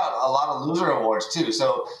got a lot of loser awards too.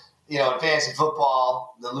 So, in fantasy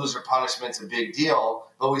football, the loser punishment's a big deal,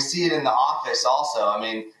 but we see it in the office also. I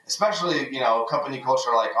mean, especially, a company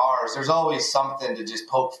culture like ours, there's always something to just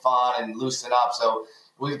poke fun and loosen up. So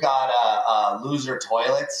we've got loser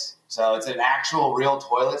toilets. So it's an actual real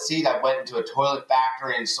toilet seat. I went into a toilet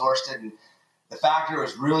factory and sourced it, and the factory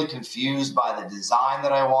was really confused by the design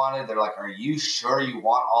that I wanted. They're like, are you sure you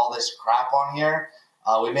want all this crap on here?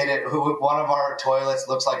 We made it, one of our toilets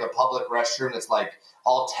looks like a public restroom that's like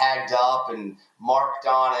all tagged up and marked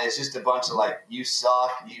on it. It's just a bunch of like, you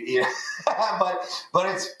suck. But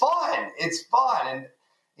it's fun. It's fun. And,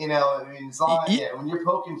 You know, I mean, as long as, when you're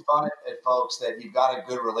poking fun at folks that you've got a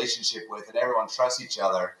good relationship with and everyone trusts each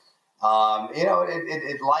other, you know,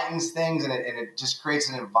 it lightens things and it just creates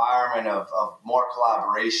an environment of more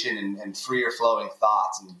collaboration and freer flowing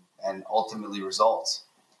thoughts and ultimately results.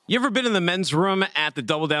 You ever been in the men's room at the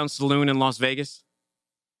Double Down Saloon in Las Vegas?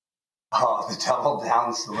 Oh, the Double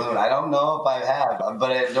Down Saloon. I don't know if I have,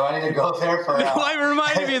 but do I need to go there for? Well, it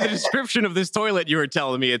reminded me of the description of this toilet you were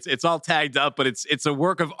telling me. It's all tagged up, but it's a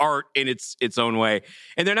work of art in its own way.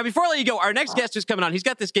 And then now, before I let you go, our next guest is coming on. He's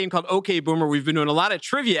got this game called OK Boomer. We've been doing a lot of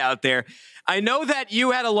trivia out there. I know that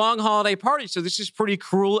you had a long holiday party, so this is pretty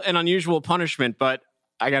cruel and unusual punishment. But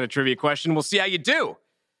I got a trivia question. We'll see how you do.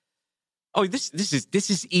 Oh, this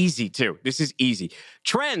is easy too. This is easy.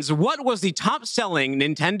 Trends. What was the top-selling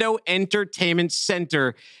Nintendo Entertainment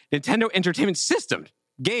System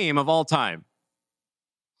game of all time?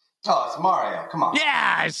 Oh, it's Mario. Come on.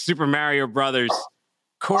 Yeah, it's Super Mario Brothers.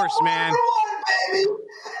 Of course, man. Baby.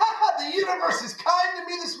 The universe is kind to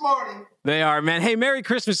me this morning. They are, man. Hey, Merry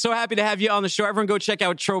Christmas. So happy to have you on the show. Everyone go check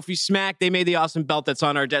out Trophy Smack. They made the awesome belt that's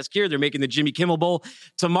on our desk here. They're making the Jimmy Kimmel Bowl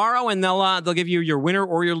tomorrow, and they'll give you your winner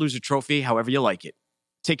or your loser trophy, however you like it.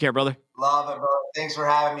 Take care, brother. Love it, brother. Thanks for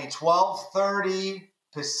having me. 12:30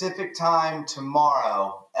 Pacific time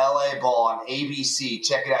tomorrow, LA Bowl on ABC.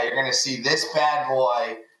 Check it out. You're going to see this bad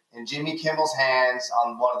boy in Jimmy Kimmel's hands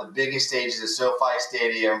on one of the biggest stages at SoFi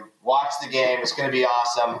Stadium. Watch the game. It's going to be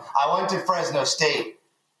awesome. I went to Fresno State,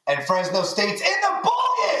 and Fresno State's in the bowl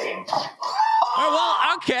game. Well,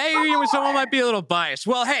 okay. Someone might be a little biased.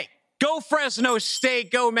 Well, hey, go Fresno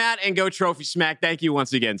State, go Matt, and go Trophy Smack. Thank you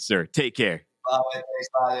once again, sir. Take care. Love it. Thanks,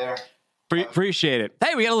 Tyler. Appreciate it.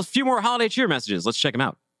 Hey, we got a few more holiday cheer messages. Let's check them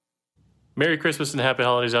out. Merry Christmas and happy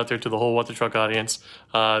holidays out there to the whole What the Truck audience.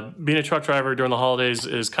 Being a truck driver during the holidays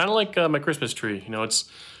is kind of like my Christmas tree. You know, it's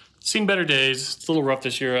seen better days. It's a little rough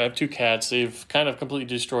this year. I have 2 cats. They've kind of completely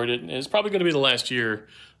destroyed it. And it's probably going to be the last year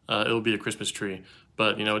it'll be a Christmas tree.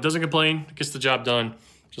 But, you know, it doesn't complain. It gets the job done,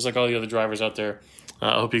 just like all the other drivers out there.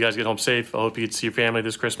 I hope you guys get home safe. I hope you get to see your family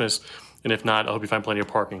this Christmas. And if not, I hope you find plenty of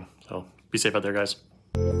parking. So be safe out there, guys.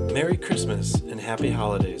 Merry Christmas and happy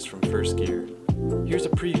holidays from First Gear. Here's a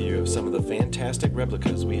preview of some of the fantastic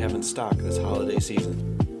replicas we have in stock this holiday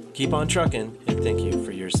season. Keep on trucking, and thank you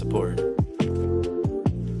for your support.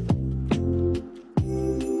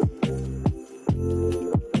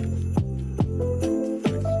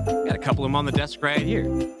 Got a couple of them on the desk right here.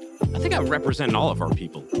 I think I'm representing all of our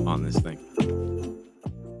people on this thing.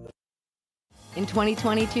 In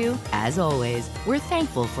 2022, as always, we're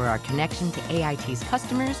thankful for our connection to AIT's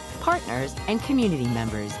customers, partners, and community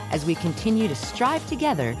members as we continue to strive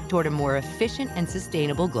together toward a more efficient and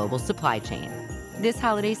sustainable global supply chain. This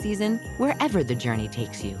holiday season, wherever the journey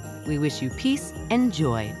takes you, we wish you peace and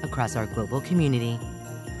joy across our global community.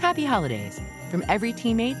 Happy holidays from every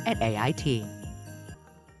teammate at AIT.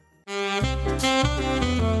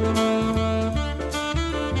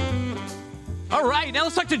 All right, now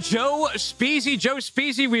let's talk to Joe Speezy. Joe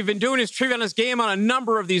Speezy, we've been doing his trivia on his game on a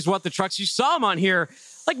number of these What the Trucks. You saw him on here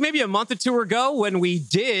like maybe a month or 2 ago when we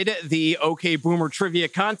did the OK Boomer Trivia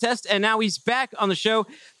Contest, and now he's back on the show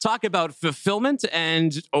talk about fulfillment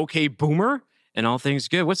and OK Boomer and all things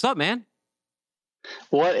good. What's up, man?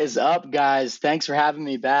 What is up, guys? Thanks for having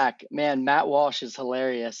me back. Man, Matt Walsh is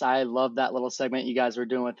hilarious. I love that little segment you guys were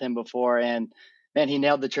doing with him before, and man, he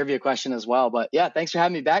nailed the trivia question as well. But yeah, thanks for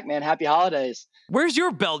having me back, man. Happy holidays. Where's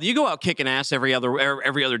your belt? You go out kicking ass every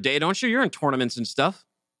other day, don't you? You're in tournaments and stuff.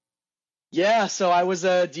 Yeah, so I was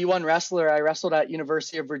a D1 wrestler. I wrestled at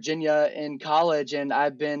University of Virginia in college, and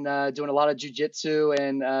I've been doing a lot of jiu-jitsu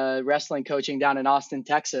and wrestling coaching down in Austin,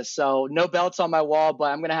 Texas. So no belts on my wall,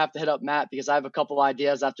 but I'm going to have to hit up Matt because I have a couple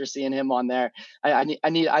ideas after seeing him on there. I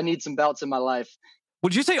need some belts in my life.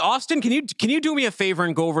 Would you say, Austin, can you do me a favor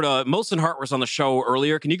and go over to Molson Hart was on the show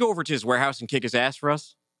earlier? Can you go over to his warehouse and kick his ass for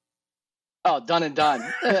us? Oh, done and done.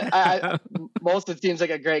 Molson seems like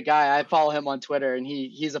a great guy. I follow him on Twitter, and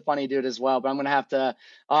he's a funny dude as well. But I'll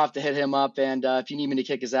have to hit him up. And if you need me to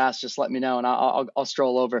kick his ass, just let me know, and I'll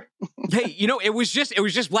stroll over. Hey, it was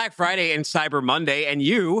just Black Friday and Cyber Monday, and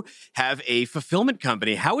you have a fulfillment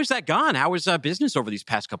company. How has that gone? How is business over these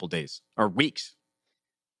past couple days or weeks?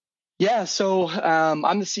 Yeah, so I'm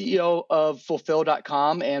the CEO of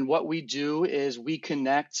Fulfill.com, and what we do is we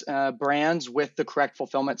connect brands with the correct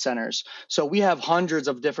fulfillment centers. So we have hundreds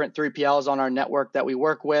of different 3PLs on our network that we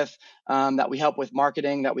work with, that we help with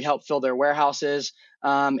marketing, that we help fill their warehouses.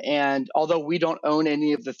 And although we don't own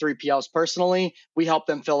any of the 3PLs personally, we help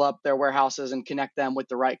them fill up their warehouses and connect them with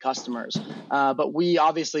the right customers. But we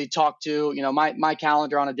obviously talk to, my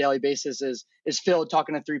calendar on a daily basis is filled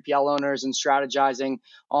talking to 3PL owners and strategizing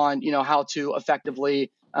on, how to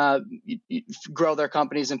effectively grow their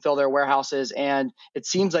companies and fill their warehouses. And it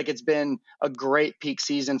seems like it's been a great peak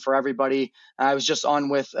season for everybody. I was just on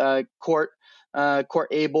with Court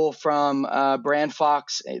Abel from Brand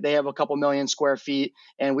Fox. They have a couple million square feet,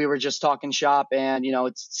 and we were just talking shop, and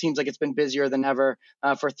it seems like it's been busier than ever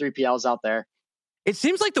for 3PLs out there. It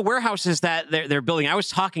seems like the warehouses that they're building. I was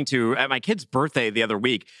talking to at my kid's birthday the other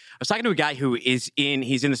week. I was talking to a guy who he's in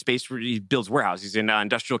the space where he builds warehouses. He's in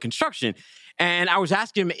industrial construction. And I was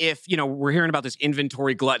asking him if, we're hearing about this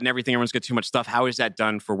inventory glut and everything. Everyone's got too much stuff. How is that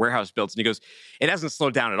done for warehouse builds? And he goes, it hasn't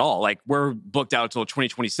slowed down at all. Like, we're booked out until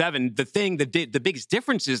 2027. The biggest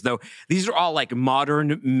difference is, though, these are all like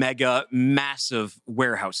modern, mega, massive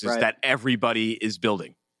warehouses that everybody is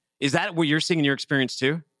building. Is that what you're seeing in your experience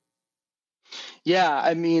too? Yeah,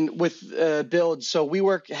 I mean, with builds, so we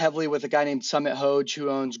work heavily with a guy named Summit Hoge who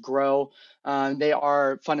owns Grow. They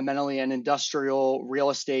are fundamentally an industrial real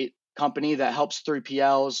estate company that helps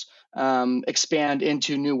 3PLs expand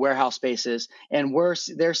into new warehouse spaces. And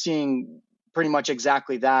they're seeing pretty much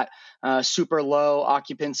exactly that, super high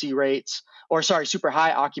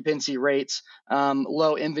occupancy rates,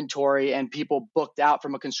 low inventory, and people booked out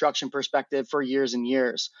from a construction perspective for years and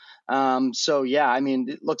years. So yeah, I mean,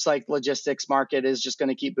 it looks like logistics market is just going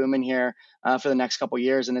to keep booming here for the next couple of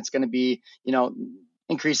years, and it's going to be,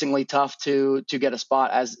 increasingly tough to get a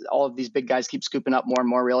spot as all of these big guys keep scooping up more and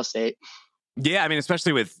more real estate. Yeah, I mean,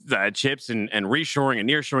 especially with chips and reshoring and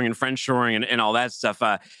nearshoring and friendshoring and all that stuff.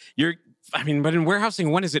 But in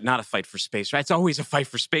warehousing, when is it not a fight for space, right? It's always a fight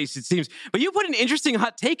for space, it seems. But you put an interesting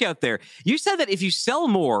hot take out there. You said that if you sell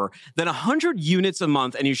more than 100 units a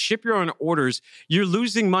month and you ship your own orders, you're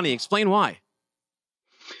losing money. Explain why.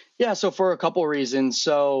 Yeah, so for a couple of reasons.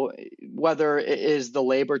 So whether it is the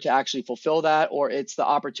labor to actually fulfill that, or it's the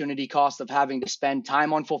opportunity cost of having to spend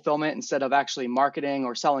time on fulfillment instead of actually marketing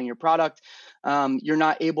or selling your product, you're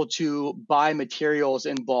not able to buy materials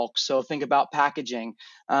in bulk. So think about packaging,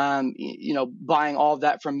 buying all of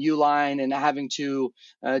that from Uline and having to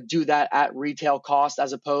do that at retail cost,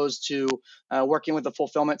 as opposed to working with a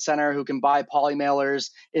fulfillment center who can buy poly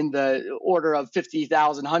mailers in the order of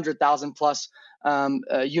 50,000, 100,000 plus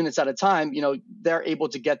units at a time. They're able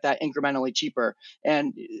to get that incrementally cheaper.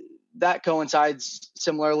 And that coincides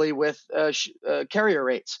similarly with carrier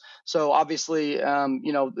rates. So obviously,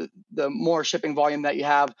 the more shipping volume that you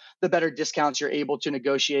have, the better discounts you're able to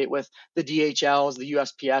negotiate with the DHLs, the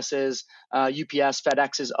USPSs, UPS,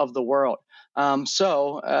 FedExes of the world. Kind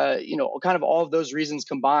of all of those reasons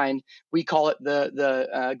combined, we call it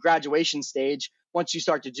the graduation stage. Once you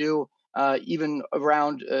start to do even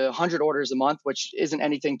around 100 orders a month, which isn't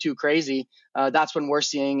anything too crazy, that's when we're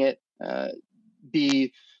seeing it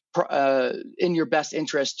be in your best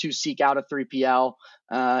interest to seek out a 3PL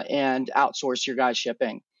and outsource your guys'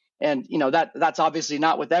 shipping. And that's obviously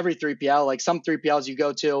not with every 3PL. Like some 3PLs you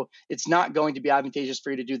go to, it's not going to be advantageous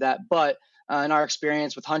for you to do that. But in our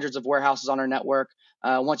experience with hundreds of warehouses on our network,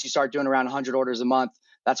 once you start doing around 100 orders a month,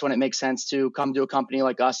 that's when it makes sense to come to a company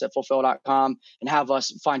like us at Fulfill.com and have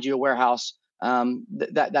us find you a warehouse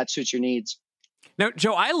that suits your needs. Now,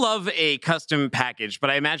 Joe, I love a custom package,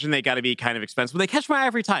 but I imagine they got to be kind of expensive. They catch my eye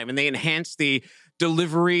every time, and they enhance the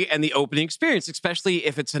delivery and the opening experience, especially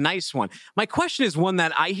if it's a nice one. My question is one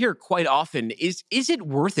that I hear quite often: is it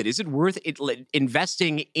worth it? Is it worth it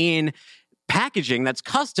investing in packaging that's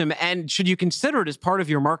custom, and should you consider it as part of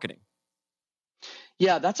your marketing?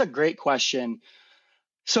 Yeah, that's a great question.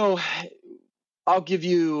 So I'll give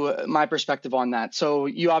you my perspective on that. So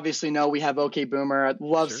you obviously know we have OK Boomer. I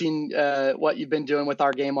love seeing what you've been doing with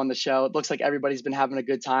our game on the show. It looks like everybody's been having a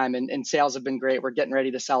good time, and sales have been great. We're getting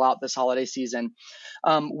ready to sell out this holiday season.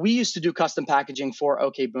 We used to do custom packaging for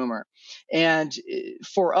OK Boomer. And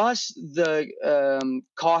for us, the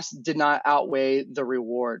cost did not outweigh the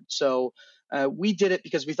reward. So we did it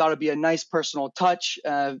because we thought it'd be a nice personal touch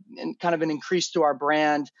and kind of an increase to our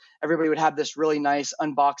brand. Everybody would have this really nice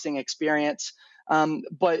unboxing experience.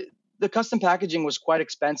 But the custom packaging was quite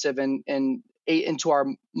expensive and ate into our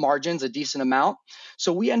margins a decent amount.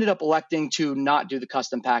 So we ended up electing to not do the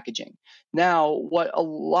custom packaging. Now, what a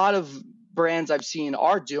lot of brands I've seen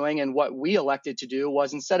are doing, and what we elected to do,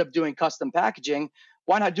 was instead of doing custom packaging,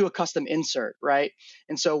 why not do a custom insert, right?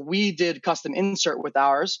 And so we did custom insert with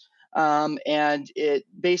ours. And it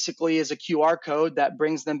basically is a QR code that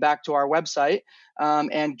brings them back to our website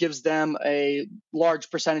and gives them a large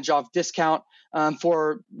percentage off discount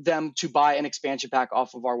for them to buy an expansion pack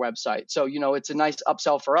off of our website. So, it's a nice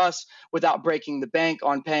upsell for us without breaking the bank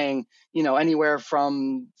on paying, anywhere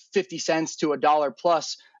from 50 cents to $1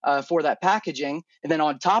 plus for that packaging. And then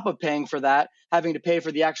on top of paying for that, having to pay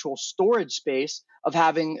for the actual storage space of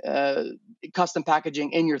having custom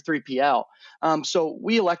packaging in your 3PL. So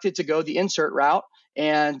we elected to go the insert route,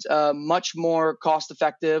 and much more cost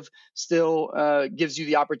effective, still gives you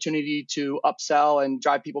the opportunity to upsell and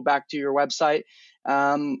drive people back to your website,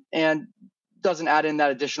 and doesn't add in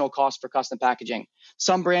that additional cost for custom packaging.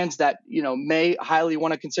 Some brands that may highly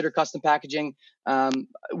want to consider custom packaging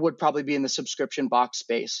would probably be in the subscription box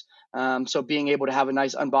space. So being able to have a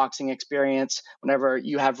nice unboxing experience whenever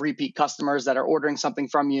you have repeat customers that are ordering something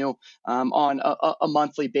from you on a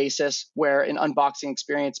monthly basis, where an unboxing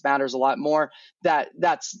experience matters a lot more.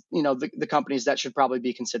 That's the companies that should probably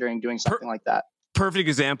be considering doing something like that. Perfect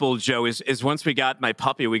example, Joe, is once we got my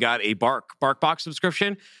puppy, we got a BarkBox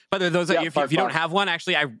subscription. By the way, those if you don't have one,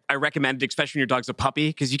 actually, I recommend it, especially when your dog's a puppy,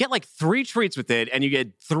 because you get like 3 treats with it, and you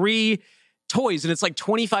get 3 toys, and it's like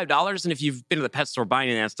 $25. And if you've been to the pet store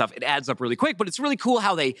buying that stuff, it adds up really quick. But it's really cool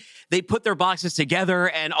how they put their boxes together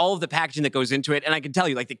and all of the packaging that goes into it. And I can tell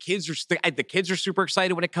you, like, the kids are super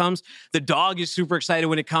excited when it comes. The dog is super excited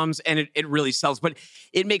when it comes, and it really sells. But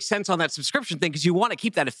it makes sense on that subscription thing, because you want to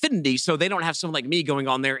keep that affinity, so they don't have someone like me going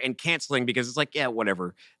on there and canceling because it's like, yeah,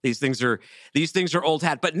 whatever. These things are old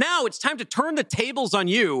hat. But now it's time to turn the tables on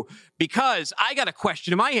you, because I got a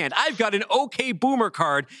question in my hand. I've got an OK Boomer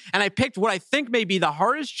card, and I picked what I think may be the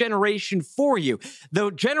hardest generation for you. The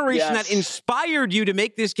generation that inspired you to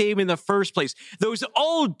make this game in the first place. Those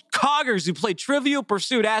old coggers who played Trivial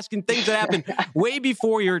Pursuit, asking things that happened way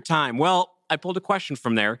before your time. Well, I pulled a question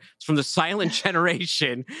from there. It's from the silent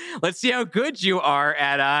generation. Let's see how good you are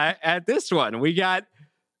at this one. We got,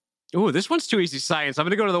 this one's too easy science. I'm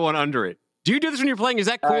going to go to the one under it. Do you do this when you're playing? Is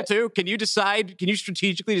that cool too? Can you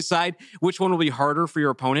strategically decide which one will be harder for your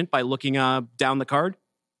opponent by looking down the card?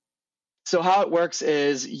 So how it works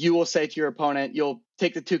is you will say to your opponent, you'll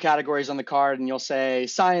take the 2 categories on the card and you'll say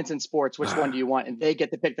science and sports, which one do you want? And they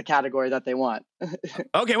get to pick the category that they want.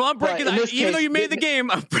 Okay, well, I'm breaking even though you made the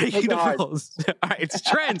game, I'm breaking the rules. All right, it's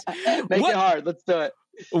trends. Make it hard. Let's do it.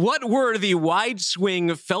 What were the wide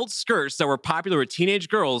swing felt skirts that were popular with teenage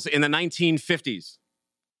girls in the 1950s?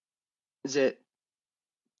 Is it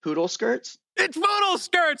poodle skirts? It's poodle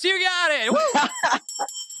skirts. You got it. Woo!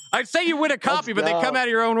 I'd say you win a copy, but they come out of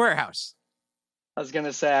your own warehouse. I was going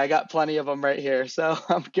to say, I got plenty of them right here, so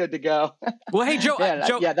I'm good to go. Well, hey, Joe.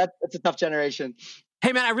 That's a tough generation.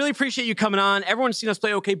 Hey, man, I really appreciate you coming on. Everyone's seen us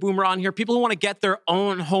play OK Boomer on here. People who want to get their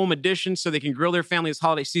own home edition so they can grill their family this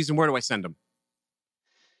holiday season, where do I send them?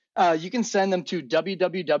 You can send them to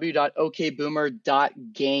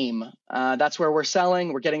www.okboomer.game. That's where we're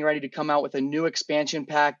selling. We're getting ready to come out with a new expansion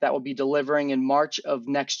pack that will be delivering in March of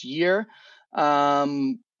next year.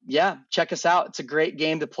 Check us out. It's a great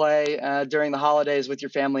game to play during the holidays with your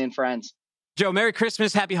family and friends. Joe, Merry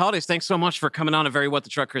Christmas. Happy holidays. Thanks so much for coming on a very What the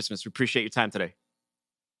Truck Christmas. We appreciate your time today.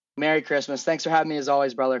 Merry Christmas. Thanks for having me as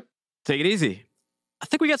always, brother. Take it easy. I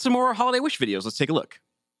think we got some more holiday wish videos. Let's take a look.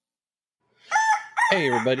 Hey,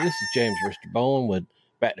 everybody. This is James Rister Bowen with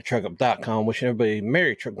BackToTruckup.com. Wishing everybody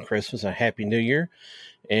Merry Trucking Christmas and a Happy New Year.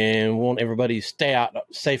 And want everybody to stay out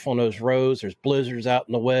safe on those roads. There's blizzards out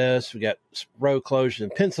in the west. We got road closures in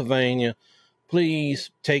Pennsylvania.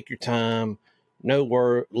 Please take your time. No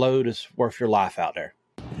load is worth your life out there.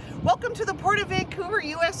 Welcome to the Port of Vancouver,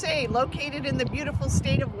 USA, located in the beautiful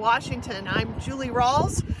state of Washington. I'm Julie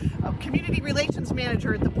Rawls, a Community Relations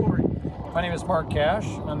Manager at the Port. My name is Mark Cash.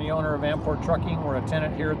 I'm the owner of Amport Trucking. We're a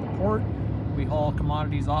tenant here at the Port. We haul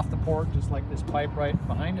commodities off the port, just like this pipe right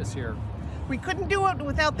behind us here. We couldn't do it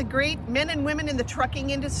without the great men and women in the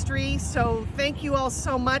trucking industry, so thank you all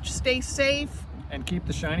so much. Stay safe. And keep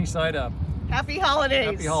the shiny side up. Happy holidays.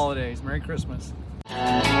 Happy holidays. Merry Christmas.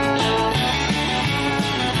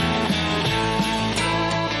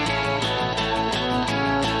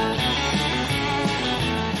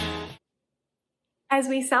 As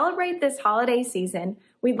we celebrate this holiday season,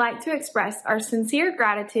 we'd like to express our sincere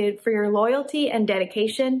gratitude for your loyalty and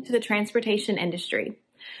dedication to the transportation industry.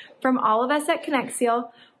 From all of us at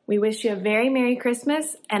Connexial, we wish you a very Merry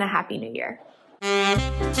Christmas and a Happy New Year.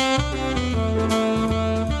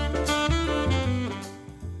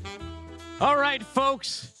 All right,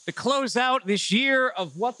 folks, to close out this year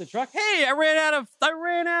of What the Truck. Hey, I ran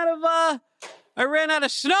out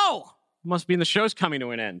of snow. Must be the show's coming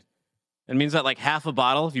to an end. It means that like half a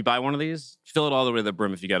bottle, if you buy one of these, fill it all the way to the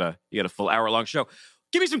brim if you got a full hour-long show.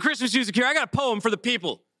 Give me some Christmas music here. I got a poem for the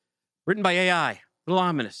people. Written by AI. A little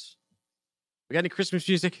ominous. We got any Christmas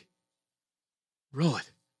music? Roll it.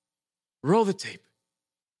 Roll the tape.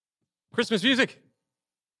 Christmas music.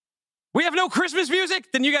 We have no Christmas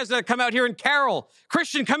music? Then you guys come out here and carol.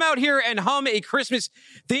 Christian, come out here and hum a Christmas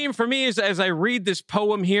theme for me as I read this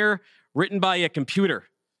poem here, written by a computer.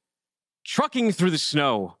 Trucking through the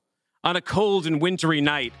snow on a cold and wintry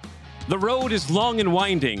night. The road is long and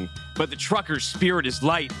winding, but the trucker's spirit is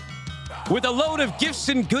light. With a load of gifts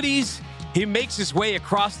and goodies, he makes his way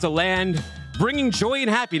across the land, bringing joy and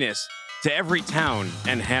happiness to every town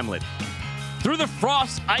and hamlet. Through the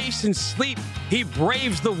frost, ice, and sleet, he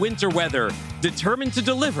braves the winter weather, determined to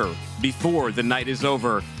deliver before the night is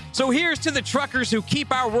over. So here's to the truckers who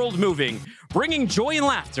keep our world moving, bringing joy and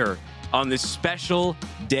laughter on this special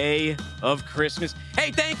day of Christmas.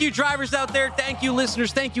 Hey, thank you, drivers out there. Thank you,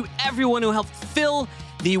 listeners. Thank you, everyone who helped fill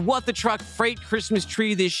the What the Truck Freight Christmas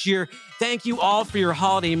tree this year. Thank you all for your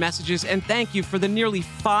holiday messages, and thank you for the nearly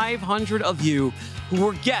 500 of you who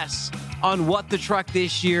were guests on What the Truck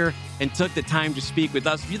this year and took the time to speak with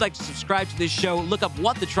us. If you'd like to subscribe to this show, look up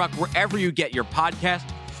What the Truck wherever you get your podcast.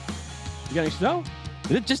 You got any snow?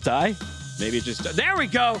 Did it just die? Maybe it just... There we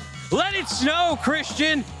go. Let it snow,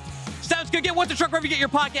 Christian. Sounds good. Get What the Truck wherever you get your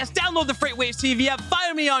podcast. Download the FreightWaves TV app.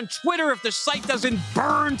 Follow me on Twitter if the site doesn't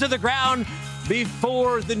burn to the ground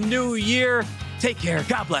before the new year. Take care.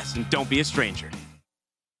 God bless, and don't be a stranger.